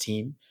this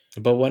team.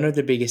 But one of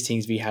the biggest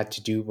things we had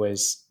to do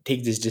was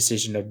take this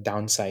decision of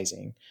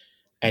downsizing,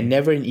 and Mm.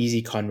 never an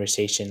easy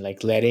conversation.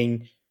 Like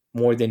letting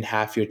more than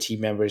half your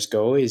team members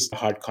go is a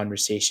hard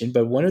conversation.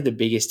 But one of the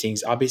biggest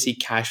things, obviously,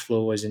 cash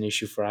flow was an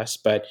issue for us.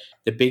 But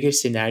the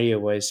biggest scenario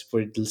was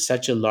for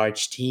such a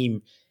large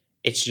team,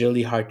 it's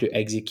really hard to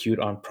execute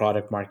on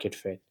product market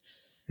fit.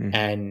 Mm.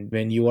 And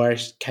when you are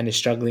kind of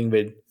struggling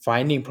with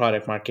finding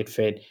product market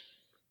fit,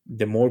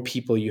 the more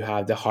people you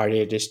have, the harder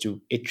it is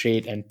to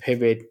iterate and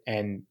pivot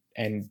and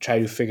try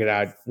to figure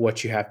out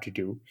what you have to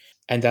do.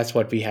 And that's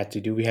what we had to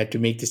do. We had to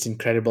make this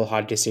incredible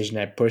hard decision.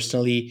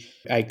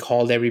 I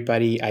called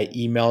everybody, I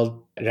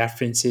emailed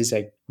references,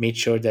 I made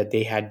sure that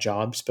they had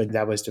jobs, but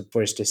that was the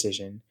first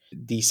decision.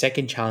 The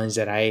second challenge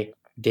that I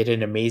did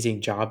an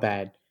amazing job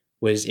at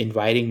was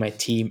inviting my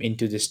team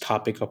into this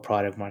topic of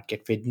product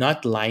market fit,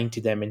 not lying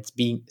to them and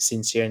being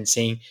sincere and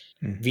saying,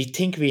 Mm. we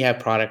think we have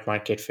product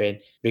market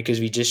fit because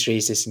we just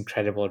raised this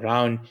incredible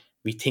round.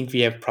 We think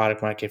we have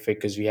product market fit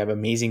because we have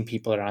amazing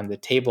people around the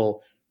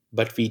table,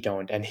 but we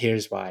don't. And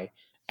here's why.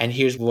 And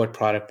here's what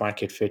product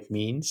market fit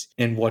means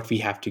and what we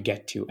have to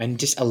get to. And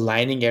just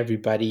aligning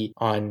everybody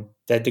on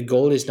that the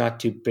goal is not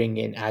to bring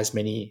in as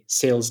many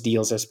sales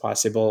deals as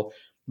possible,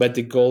 but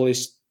the goal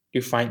is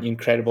to find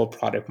incredible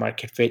product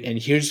market fit. And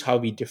here's how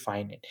we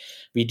define it.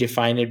 We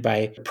define it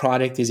by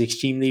product is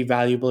extremely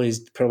valuable,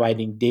 is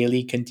providing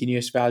daily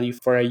continuous value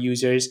for our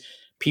users.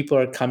 People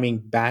are coming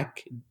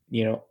back,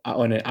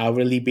 on an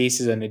hourly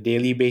basis, on a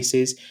daily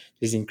basis.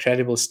 There's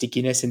incredible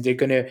stickiness, and they're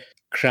going to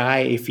cry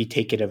if we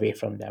take it away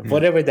from them, Mm.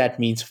 whatever that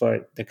means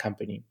for the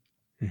company.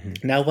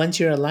 Mhm. Now, once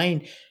you're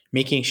aligned,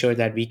 making sure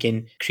that we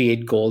can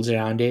create goals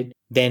around it,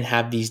 then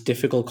have these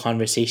difficult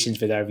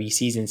conversations with our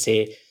VCs and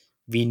say,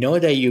 we know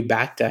that you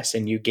backed us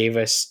and you gave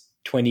us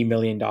 $20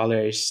 million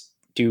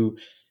to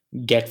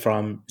get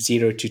from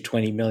 0 to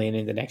 20 million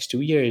in the next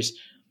 2 years,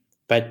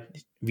 but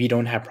we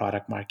don't have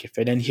product market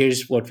fit. And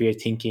here's what we are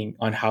thinking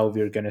on how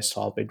we're going to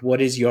solve it.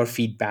 What is your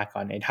feedback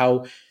on it?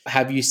 How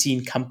have you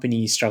seen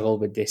companies struggle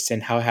with this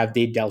and how have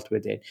they dealt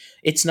with it?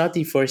 It's not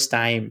the first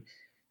time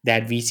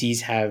that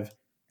VCs have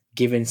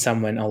given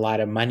someone a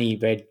lot of money,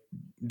 but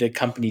the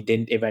company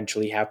didn't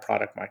eventually have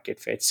product market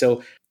fit.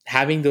 So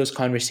having those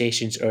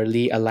conversations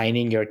early,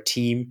 aligning your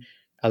team,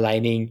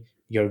 aligning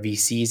your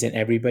VCs and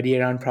everybody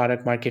around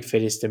product market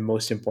fit is the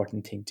most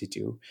important thing to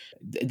do.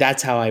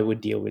 That's how I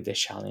would deal with this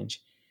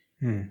challenge.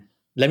 Mm.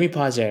 Let me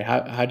pause there.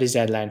 How does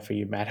that land for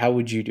you, Matt? How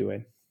would you do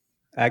it?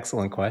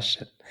 Excellent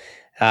question.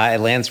 It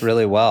lands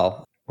really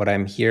well. What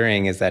I'm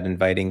hearing is that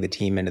inviting the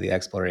team into the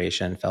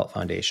exploration felt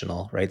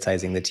foundational, right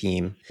sizing the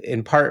team,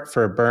 in part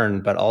for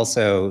burn, but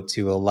also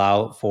to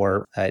allow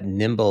for a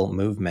nimble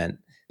movement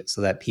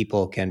so that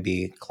people can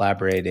be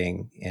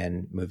collaborating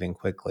and moving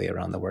quickly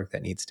around the work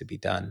that needs to be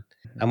done.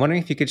 I'm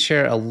wondering if you could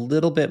share a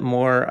little bit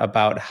more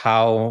about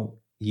how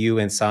you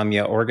and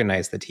Samya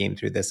organized the team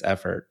through this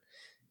effort,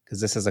 because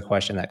this is a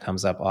question that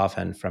comes up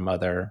often from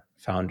other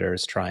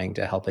founders trying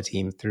to help a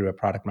team through a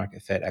product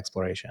market fit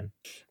exploration.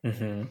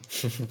 Hmm.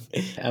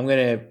 I'm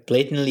going to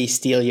blatantly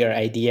steal your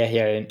idea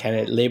here and kind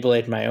of label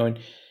it my own.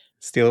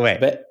 Steal away.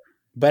 But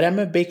but I'm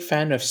a big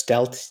fan of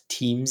stealth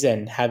teams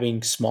and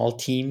having small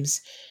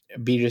teams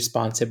be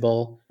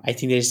responsible. I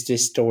think there's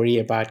this story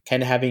about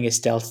kind of having a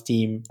stealth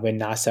team when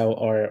NASA,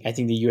 or I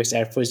think the US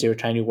Air Force, they were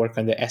trying to work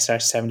on the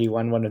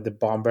SR-71, one of the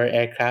bomber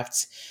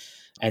aircrafts,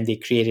 and they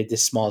created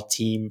this small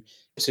team.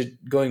 So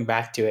going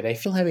back to it, I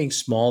feel having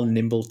small,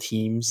 nimble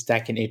teams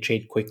that can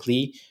iterate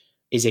quickly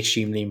is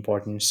extremely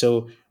important.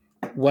 So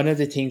one of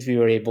the things we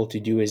were able to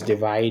do is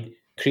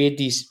create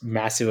these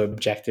massive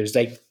objectives.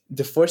 Like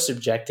the first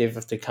objective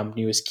of the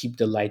company was keep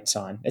the lights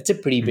on. That's a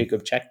pretty Mm. big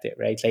objective,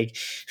 right? Like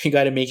we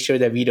got to make sure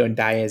that we don't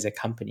die as a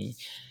company.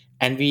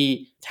 And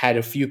we had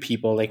a few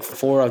people, like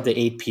 4 of the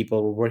 8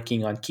 people were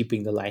working on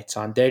keeping the lights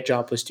on. Their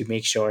job was to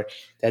make sure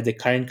that the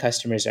current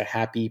customers are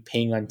happy,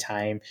 paying on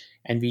time,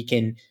 and we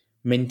can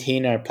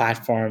maintain our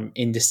platform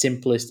in the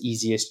simplest,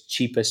 easiest,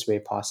 cheapest way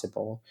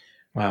possible.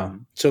 Wow.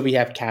 So we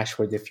have cash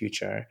for the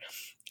future.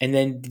 And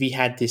then we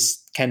had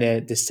this kind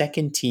of the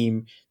second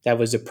team that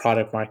was a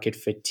product market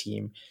fit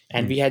team.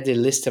 And Mm. we had the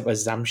list of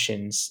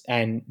assumptions,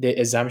 and the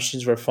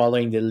assumptions were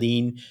following the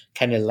lean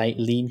kind of like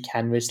lean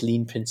canvas,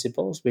 lean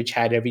principles, which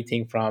had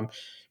everything from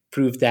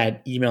prove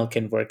that email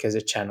can work as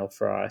a channel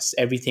for us,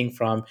 everything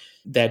from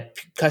that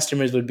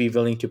customers would be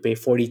willing to pay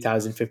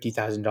 $40,000,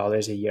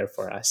 $50,000 a year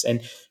for us, and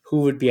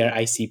who would be our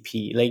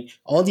ICP. Like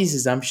all these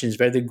assumptions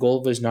where the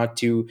goal was not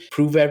to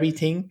prove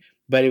everything,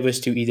 but it was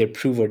to either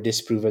prove or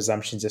disprove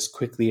assumptions as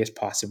quickly as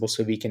possible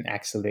so we can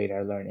accelerate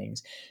our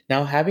learnings.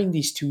 Now, having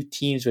these two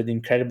teams with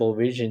incredible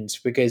visions,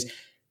 because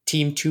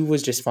team two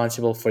was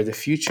responsible for the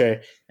future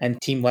and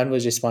team one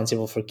was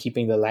responsible for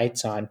keeping the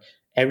lights on.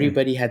 Hmm.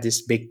 Everybody had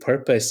this big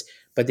purpose,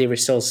 but they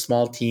were still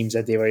small teams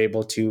that they were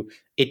able to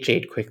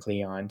iterate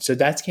quickly on. So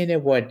that's kind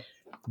of what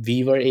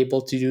we were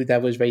able to do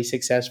that was very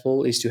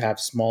successful, is to have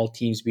small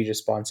teams be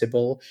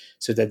responsible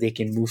so that they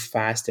can move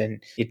fast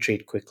and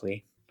iterate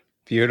quickly.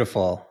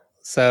 Beautiful.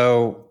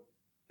 So,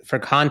 for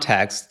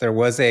context, there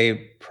was a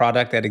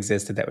product that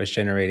existed that was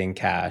generating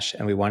cash,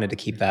 and we wanted to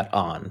keep that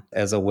on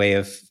as a way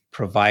of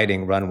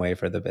providing runway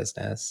for the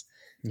business.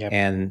 Yep.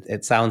 And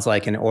it sounds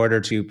like in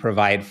order to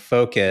provide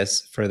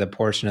focus for the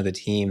portion of the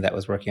team that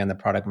was working on the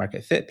product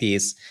market fit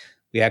piece,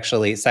 we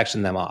actually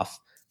sectioned them off.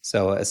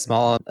 So as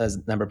small as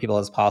number of people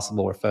as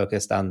possible were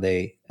focused on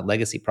the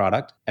legacy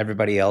product.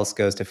 Everybody else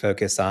goes to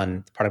focus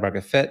on the product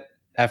market fit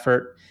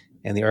effort.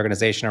 And the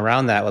organization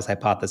around that was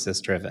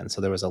hypothesis driven.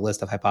 So there was a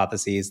list of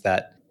hypotheses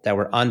that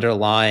were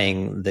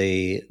underlying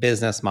the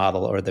business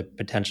model or the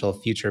potential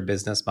future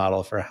business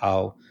model for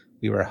how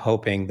we were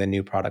hoping the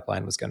new product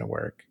line was going to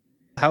work.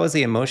 How was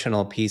the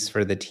emotional piece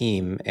for the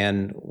team,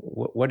 and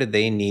what did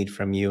they need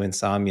from you and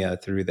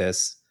Samya through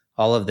this,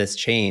 all of this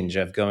change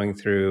of going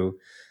through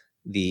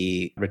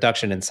the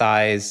reduction in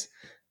size,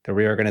 the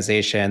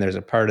reorganization? There's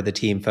a part of the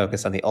team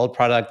focused on the old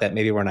product that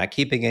maybe we're not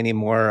keeping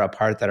anymore, a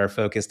part that are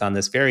focused on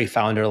this very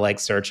founder-like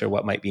search of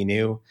what might be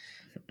new.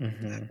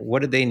 Mhm.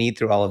 What did they need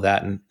through all of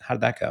that, and how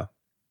did that go?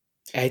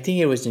 I think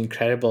it was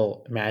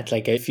incredible, Matt.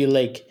 Like, I feel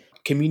like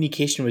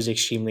communication was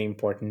extremely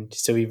important.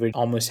 So we were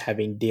almost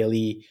having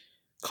daily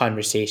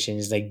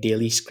conversations, like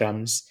daily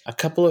scrums. A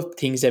couple of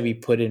things that we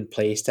put in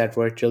place that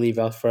worked really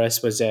well for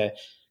us was a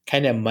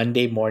kind of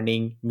Monday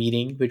morning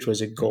meeting, which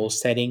was a goal Mhm.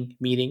 setting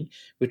meeting,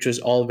 which was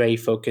all very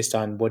focused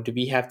on what do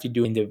we have to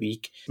do in the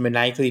week,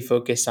 maniacally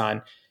focused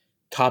on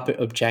top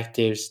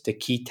objectives, the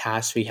key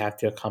tasks we have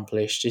to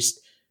accomplish,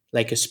 just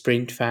like a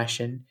sprint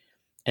fashion.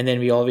 And then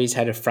we always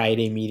had a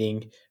Friday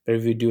meeting where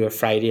we do a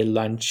Friday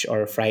lunch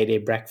or a Friday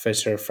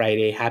breakfast or a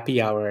Friday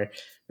happy hour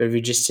where we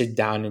just sit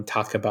down and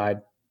talk about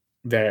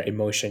where our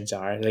emotions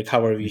are. Like,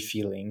 how are we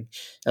feeling?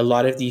 A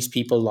lot of these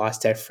people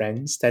lost their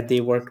friends that they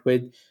worked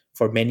with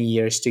for many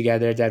years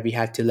together that we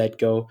had to let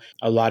go.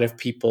 A lot of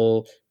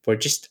people were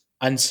just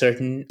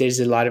uncertain.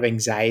 There's a lot of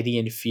anxiety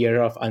and fear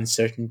of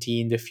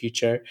uncertainty in the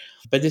future.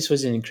 But this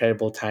was an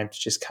incredible time to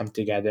just come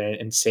together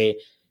and say,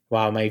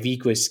 wow, my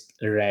week was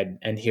red,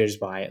 and here's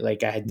why.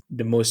 Like, I had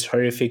the most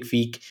horrific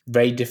week,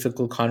 very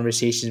difficult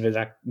conversations with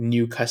our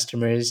new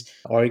customers,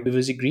 or it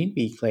was a green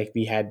week. Like,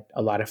 we had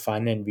a lot of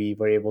fun and we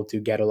were able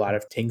to get a lot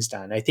of things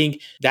done. I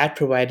think that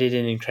provided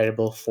an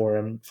incredible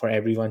forum for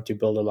everyone to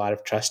build a lot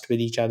of trust with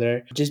each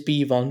other, just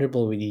be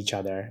vulnerable with each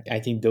other.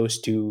 I think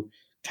those two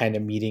kind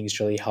of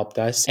meetings really helped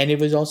us. And it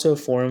was also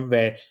a forum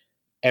where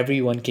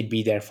everyone could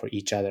be there for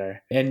each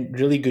other. And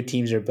really good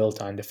teams are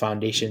built on the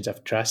foundations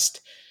of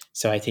trust.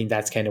 So I think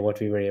that's kind of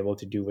what we were able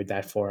to do with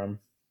that forum.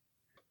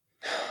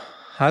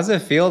 How does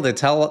it feel to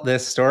tell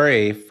this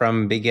story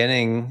from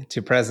beginning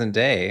to present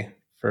day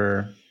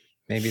for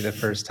maybe the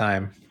first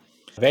time?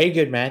 Very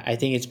good, man. I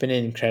think it's been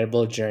an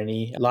incredible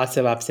journey, lots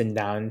of ups and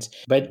downs,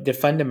 but the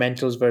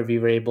fundamentals where we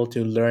were able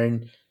to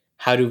learn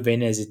how to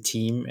win as a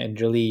team.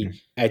 And really,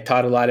 I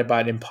taught a lot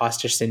about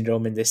imposter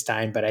syndrome in this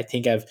time, but I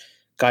think I've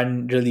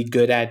gotten really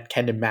good at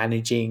kind of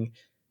managing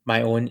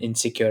my own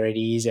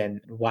insecurities and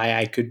why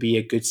I could be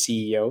a good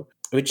CEO,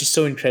 which is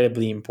so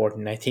incredibly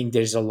important. I think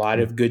there's a lot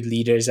of good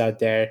leaders out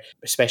there,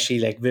 especially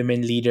like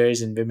women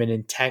leaders and women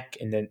in tech.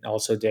 And then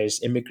also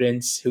there's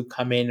immigrants who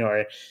come in,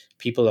 or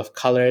people of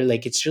color.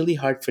 Like, it's really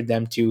hard for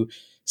them to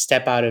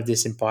step out of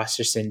this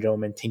imposter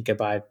syndrome and think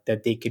about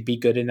that they could be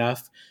good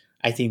enough.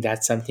 I think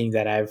that's something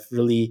that I've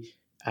really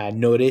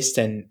noticed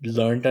and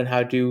learned on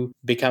how to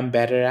become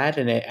better at.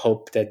 And I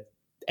hope that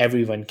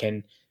everyone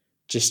can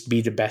just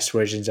be the best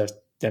versions of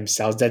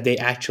themselves that they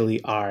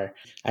actually are.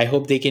 I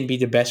hope they can be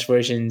the best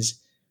versions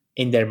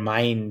in their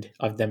mind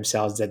of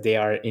themselves that they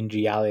are in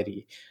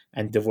reality.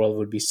 And the world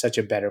would be such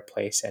a better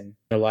place and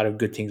a lot of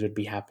good things would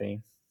be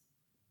happening.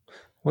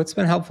 What's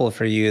been helpful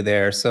for you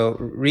there? So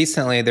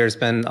recently, there's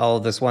been all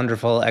this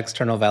wonderful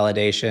external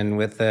validation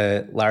with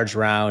the large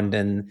round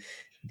and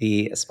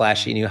the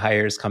splashy new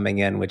hires coming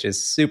in, which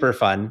is super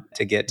fun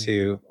to get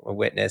to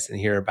witness and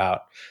hear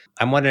about.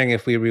 I'm wondering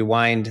if we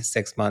rewind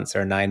 6 months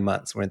or 9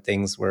 months when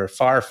things were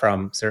far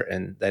from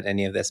certain that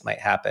any of this might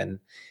happen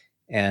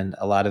and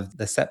a lot of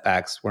the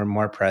setbacks were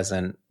more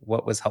present.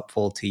 What was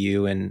helpful to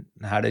you, and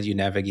how did you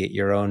navigate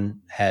your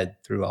own head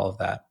through all of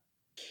that?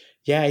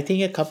 Yeah, I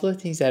think a couple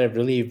of things that have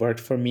really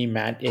worked for me,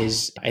 Matt,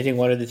 is I think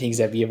one of the things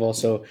that we have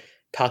also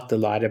talked a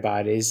lot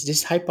about is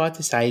just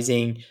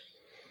hypothesizing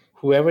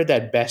whoever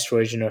that best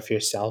version of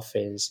yourself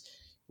is,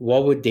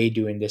 what would they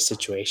do in this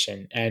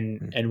situation?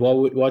 And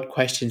what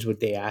questions would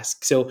they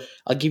ask? So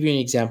I'll give you an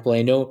example.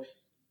 I know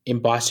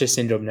imposter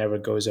syndrome never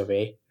goes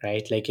away,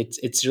 right? Like,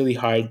 it's really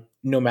hard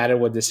no matter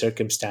what the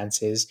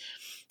circumstances.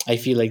 I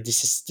feel like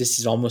this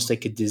is almost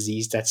like a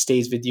disease that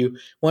stays with you.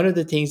 One of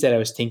the things that I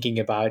was thinking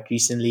about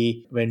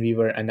recently when we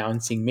were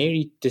announcing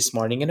Mary this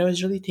morning, and I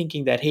was really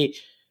thinking that, hey,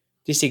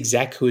 this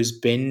exec who's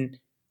been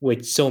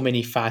with so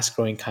many fast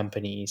growing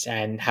companies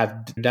and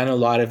have done a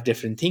lot of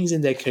different things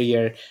in their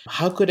career.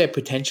 How could I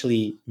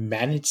potentially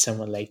manage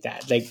someone like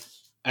that? Like,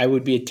 I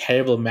would be a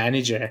terrible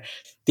manager.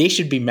 They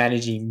should be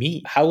managing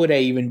me. How would I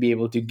even be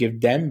able to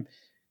give them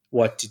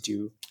what to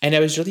do? And I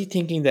was really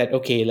thinking that,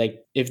 okay,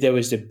 like if there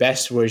was the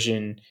best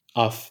version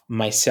of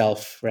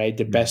myself, right?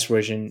 The best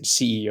version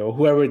CEO,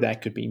 whoever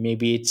that could be.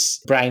 Maybe it's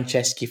Brian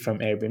Chesky from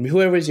Airbnb,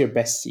 whoever is your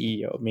best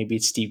CEO. Maybe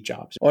it's Steve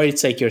Jobs, or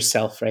it's like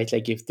yourself, right?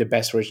 Like if the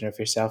best version of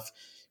yourself,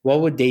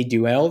 what would they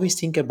do? I always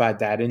think about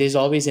that. And there's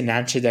always an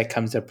answer that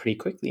comes up pretty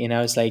quickly. And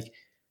I was like,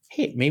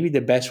 hey, maybe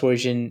the best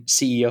version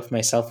CEO of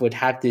myself would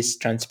have this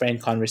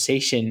transparent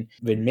conversation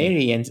with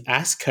Mary and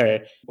ask her,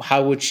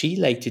 how would she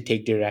like to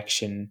take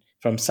direction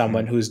from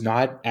someone who's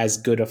not as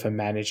good of a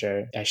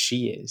manager as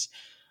she is?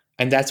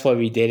 And that's what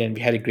we did. And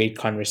we had a great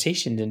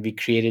conversation. And we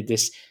created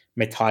this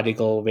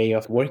methodical way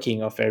of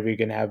working of where we're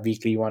going to have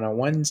weekly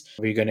one-on-ones.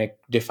 We're going to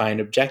define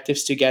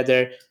objectives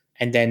together.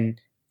 And then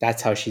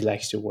that's how she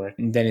likes to work.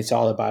 And then it's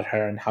all about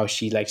her and how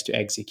she likes to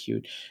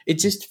execute.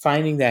 It's just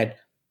finding that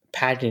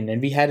pattern.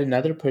 And we had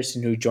another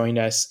person who joined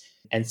us,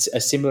 and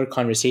a similar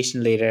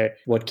conversation later.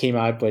 What came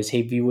out was,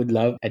 hey, we would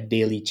love a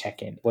daily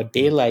check-in. What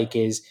they like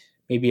is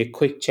maybe a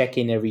quick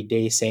check-in every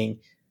day saying,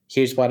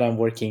 here's what I'm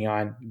working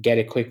on, get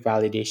a quick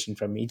validation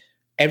from me.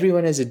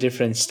 Everyone has a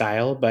different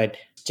style, but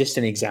just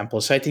an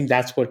example. So I think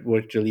that's what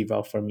worked really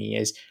well for me,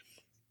 is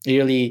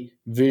really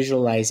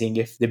visualizing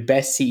if the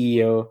best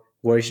CEO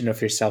version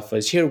of yourself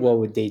was here, what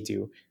would they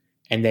do?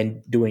 And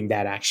then doing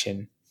that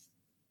action.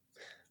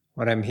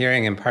 What I'm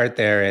hearing in part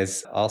there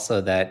is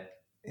also that,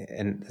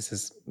 and this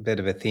is a bit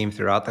of a theme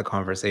throughout the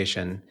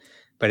conversation,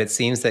 but it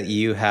seems that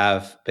you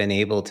have been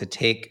able to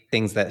take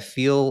things that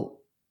feel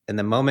in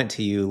the moment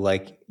to you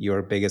like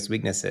your biggest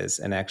weaknesses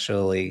and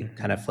actually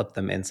kind of flip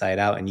them inside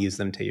out and use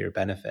them to your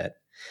benefit.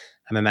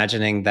 I'm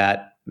imagining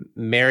that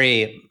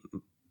Mary,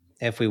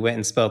 if we went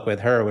and spoke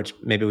with her, which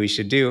maybe we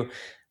should do,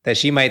 that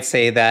she might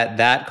say that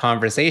that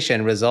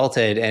conversation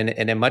resulted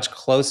in a much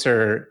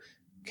closer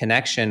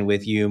connection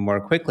with you more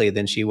quickly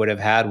than she would have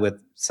had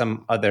with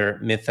some other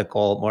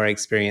mythical, more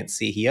experienced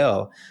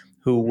CEO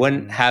who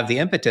wouldn't have the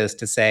impetus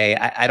to say,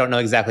 I don't know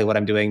exactly what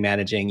I'm doing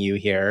managing you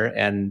here.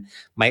 And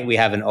might we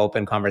have an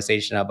open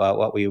conversation about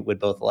what we would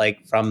both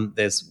like from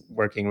this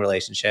working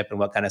relationship and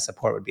what kind of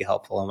support would be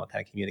helpful and what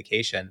kind of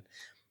communication.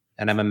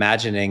 And I'm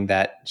imagining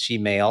that she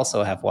may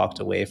also have walked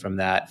away from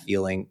that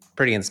feeling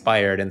pretty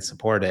inspired and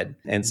supported.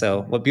 And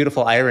so what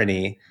beautiful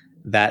irony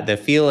that the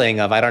feeling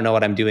of, I don't know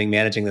what I'm doing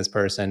managing this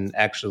person,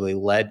 actually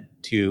led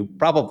to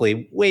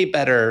probably way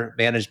better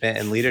management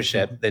and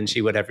leadership than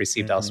she would have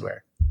received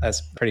elsewhere.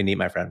 That's pretty neat,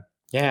 my friend.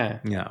 Yeah.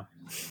 Yeah.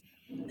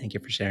 Thank you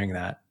for sharing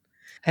that.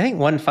 I think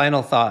one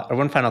final thought or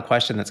one final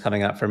question that's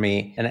coming up for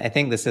me, and I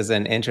think this is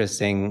an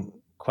interesting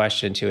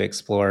question to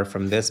explore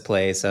from this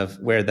place of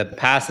where the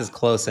past is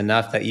close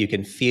enough that you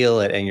can feel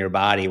it in your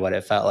body, what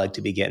it felt like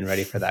to be getting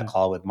ready for that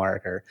call with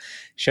Mark, or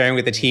sharing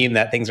with the team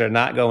that things are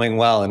not going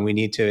well and we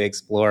need to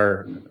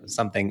explore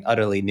something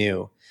utterly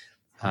new,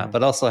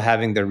 but also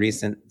having the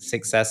recent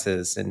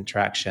successes and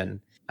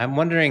traction. I'm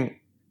wondering,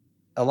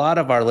 a lot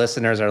of our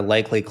listeners are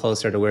likely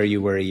closer to where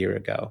you were a year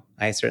ago.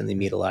 I certainly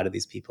meet a lot of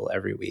these people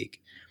every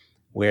week,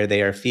 where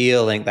they are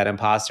feeling that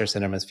imposter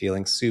syndrome is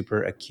feeling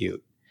super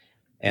acute.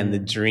 And the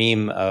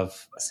dream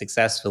of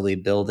successfully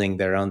building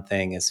their own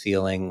thing is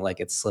feeling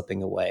like it's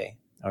slipping away,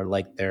 or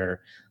like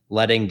they're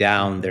letting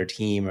down their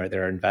team or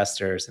their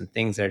investors, and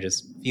things are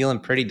just feeling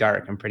pretty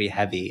dark and pretty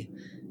heavy.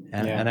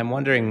 And I'm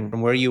wondering,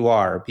 from where you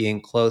are,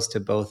 being close to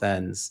both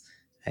ends,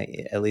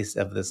 at least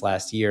of this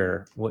last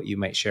year, what you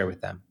might share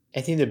with them. I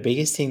think the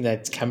biggest thing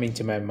that's coming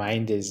to my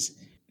mind is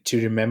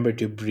to remember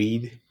to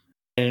breathe.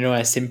 And I know,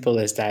 as simple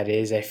as that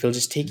is, I feel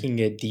just taking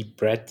a deep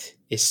breath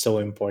is so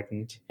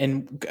important.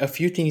 And a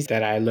few things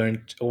that I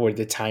learned over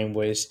the time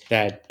was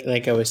that,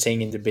 like I was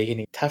saying in the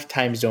beginning, tough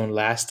times don't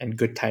last and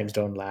good times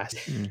don't last.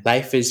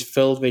 Life is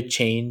filled with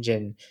change,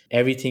 and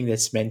everything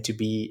that's meant to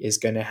be is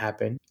going to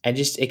happen. And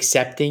just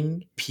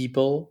accepting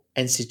people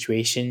and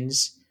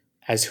situations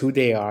as who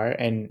they are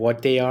and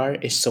what they are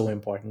is so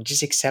important.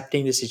 Just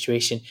accepting the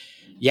situation.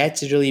 Yeah,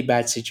 it's a really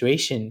bad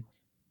situation,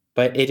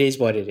 but it is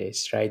what it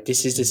is, right?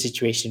 This is the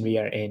situation we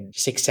are in.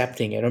 Just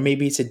accepting it. Or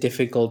maybe it's a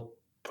difficult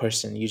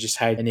person. You just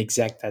hired an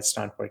exec that's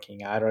not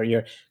working out, or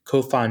your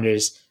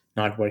co-founder's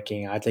not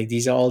working out. Like,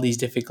 these are all these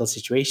difficult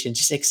situations.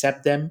 Just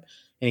accept them,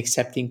 and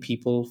accepting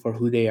people for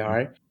who they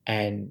are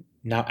and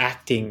now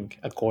acting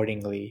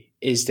accordingly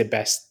is the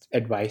best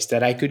advice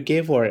that I could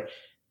give, or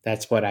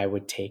that's what I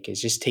would take,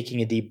 is just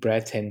taking a deep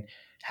breath and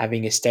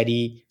having a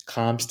steady,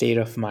 calm state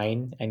of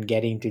mind and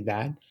getting to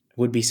that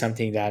would be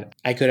something that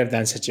I could have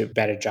done such a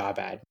better job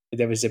at.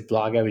 There was a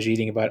blog I was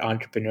reading about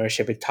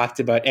entrepreneurship. It talked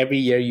about every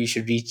year you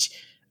should reach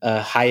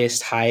a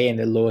highest high and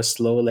the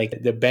lowest low.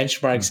 Like, the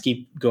benchmarks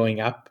keep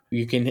going up.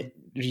 You can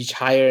reach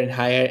higher and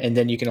higher, and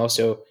then you can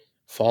also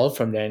fall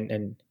from there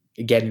and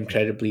get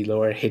incredibly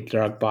lower, hit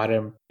rock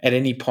bottom at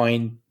any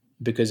point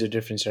because of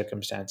different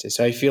circumstances.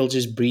 So I feel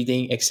just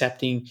breathing,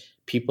 accepting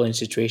people in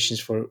situations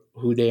for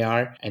who they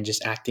are and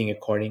just acting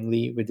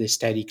accordingly with a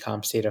steady,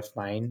 calm state of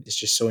mind is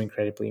just so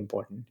incredibly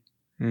important.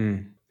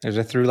 There's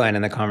a through line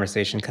in the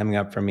conversation coming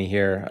up for me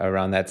here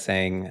around that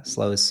saying,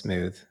 slow is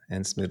smooth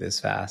and smooth is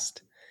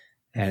fast.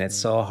 And it's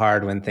so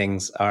hard when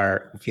things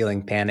are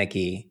feeling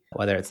panicky,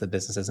 whether it's the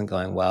business isn't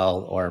going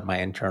well or my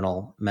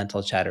internal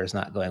mental chatter is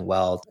not going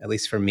well, at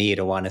least for me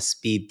to want to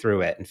speed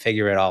through it and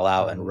figure it all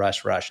out and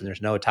rush, and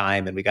there's no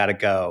time and we got to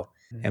go.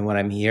 And what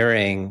I'm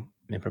hearing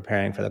in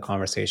preparing for the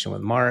conversation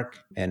with Mark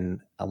and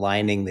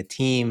aligning the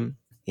team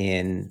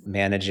in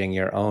managing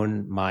your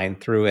own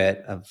mind through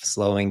it of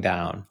slowing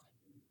down,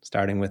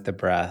 starting with the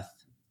breath,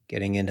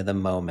 getting into the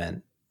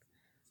moment,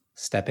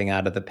 stepping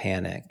out of the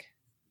panic,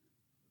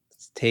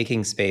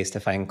 taking space to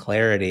find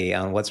clarity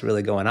on what's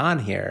really going on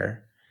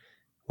here.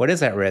 What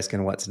is at risk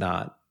and what's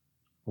not?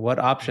 What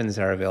options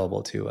are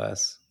available to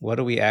us? What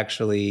do we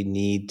actually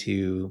need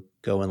to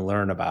go and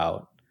learn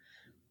about?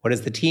 What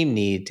does the team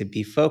need to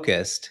be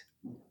focused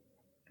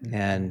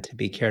and to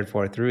be cared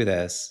for through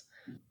this?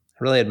 I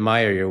really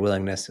admire your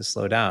willingness to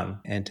slow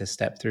down and to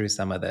step through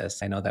some of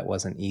this. I know that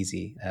wasn't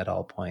easy at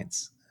all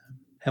points.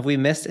 Have we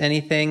missed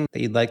anything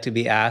that you'd like to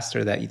be asked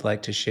or that you'd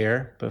like to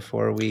share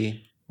before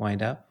we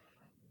wind up?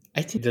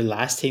 I think the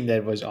last thing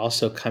that was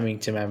also coming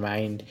to my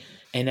mind,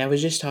 and I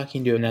was just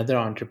talking to another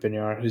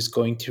entrepreneur who's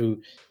going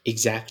through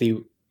exactly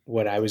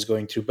what I was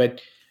going through,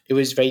 but it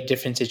was a very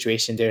different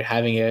situation. They're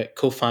having a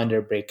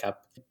co-founder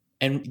breakup.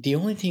 And the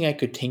only thing I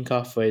could think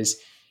of was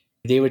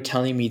they were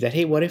telling me that,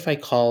 hey, what if I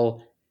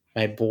call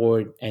my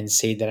board and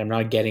say that I'm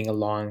not getting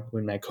along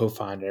with my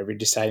co-founder? We're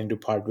deciding to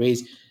part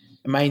ways.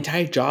 My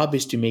entire job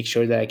is to make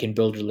sure that I can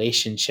build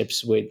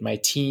relationships with my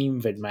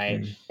team, with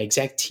my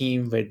exec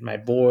team, with my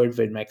board,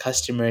 with my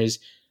customers.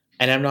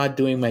 And I'm not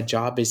doing my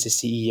job as the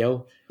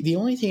CEO. The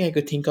only thing I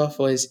could think of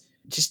was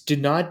just do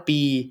not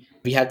be,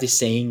 we have this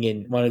saying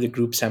in one of the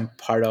groups I'm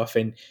part of,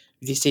 and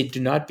they say, do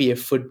not be a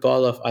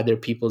football of other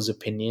people's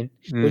opinion,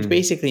 which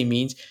basically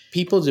means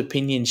people's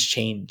opinions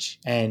change.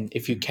 And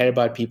if you care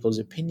about people's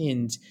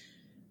opinions,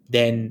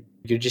 then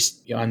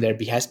you're on their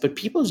behalf. But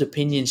people's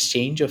opinions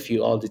change of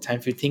you all the time.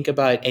 If you think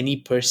about any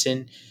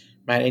person,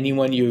 man,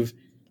 anyone you've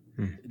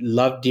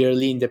loved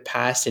dearly in the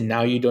past and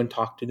now you don't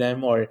talk to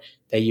them, or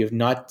that you've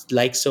not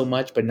liked so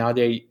much, but now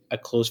they're a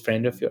close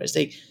friend of yours,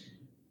 like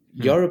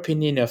your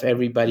opinion of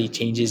everybody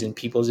changes and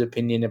people's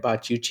opinion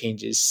about you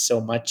changes so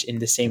much in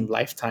the same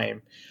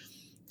lifetime.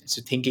 So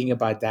thinking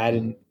about that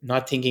and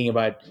not thinking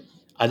about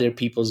other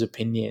people's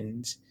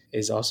opinions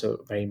is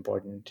also very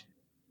important.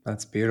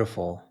 That's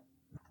beautiful.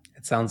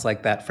 It sounds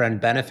like that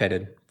friend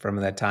benefited from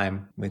that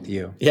time with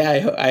you.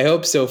 Yeah, I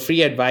hope so.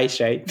 Free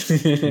advice, right?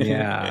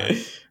 Yeah,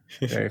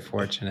 very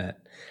fortunate.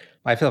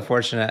 I feel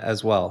fortunate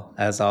as well,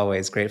 as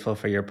always, grateful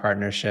for your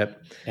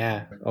partnership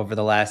over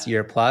the last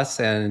year plus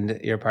and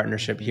your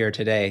partnership here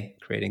today,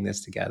 creating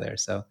this together.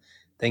 So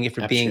thank you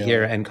for being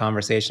here in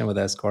conversation with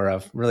us,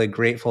 Gaurav. Really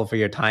grateful for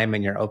your time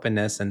and your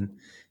openness, and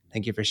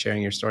thank you for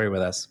sharing your story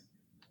with us.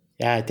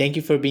 Yeah, thank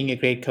you for being a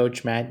great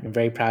coach, Matt. I'm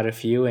very proud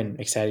of you and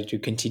excited to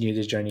continue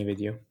this journey with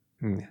you.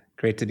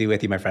 Great to be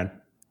with you, my friend.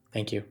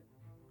 Thank you.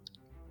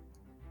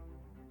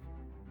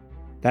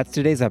 That's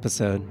today's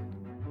episode.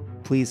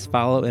 Please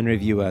follow and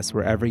review us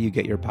wherever you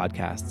get your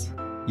podcasts.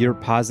 Your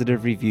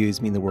positive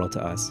reviews mean the world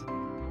to us.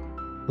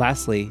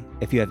 Lastly,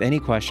 if you have any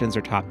questions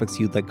or topics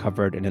you'd like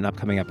covered in an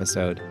upcoming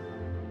episode,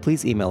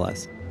 please email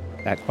us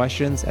at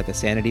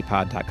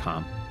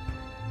questions@thesanitypod.com.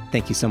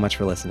 Thank you so much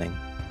for listening.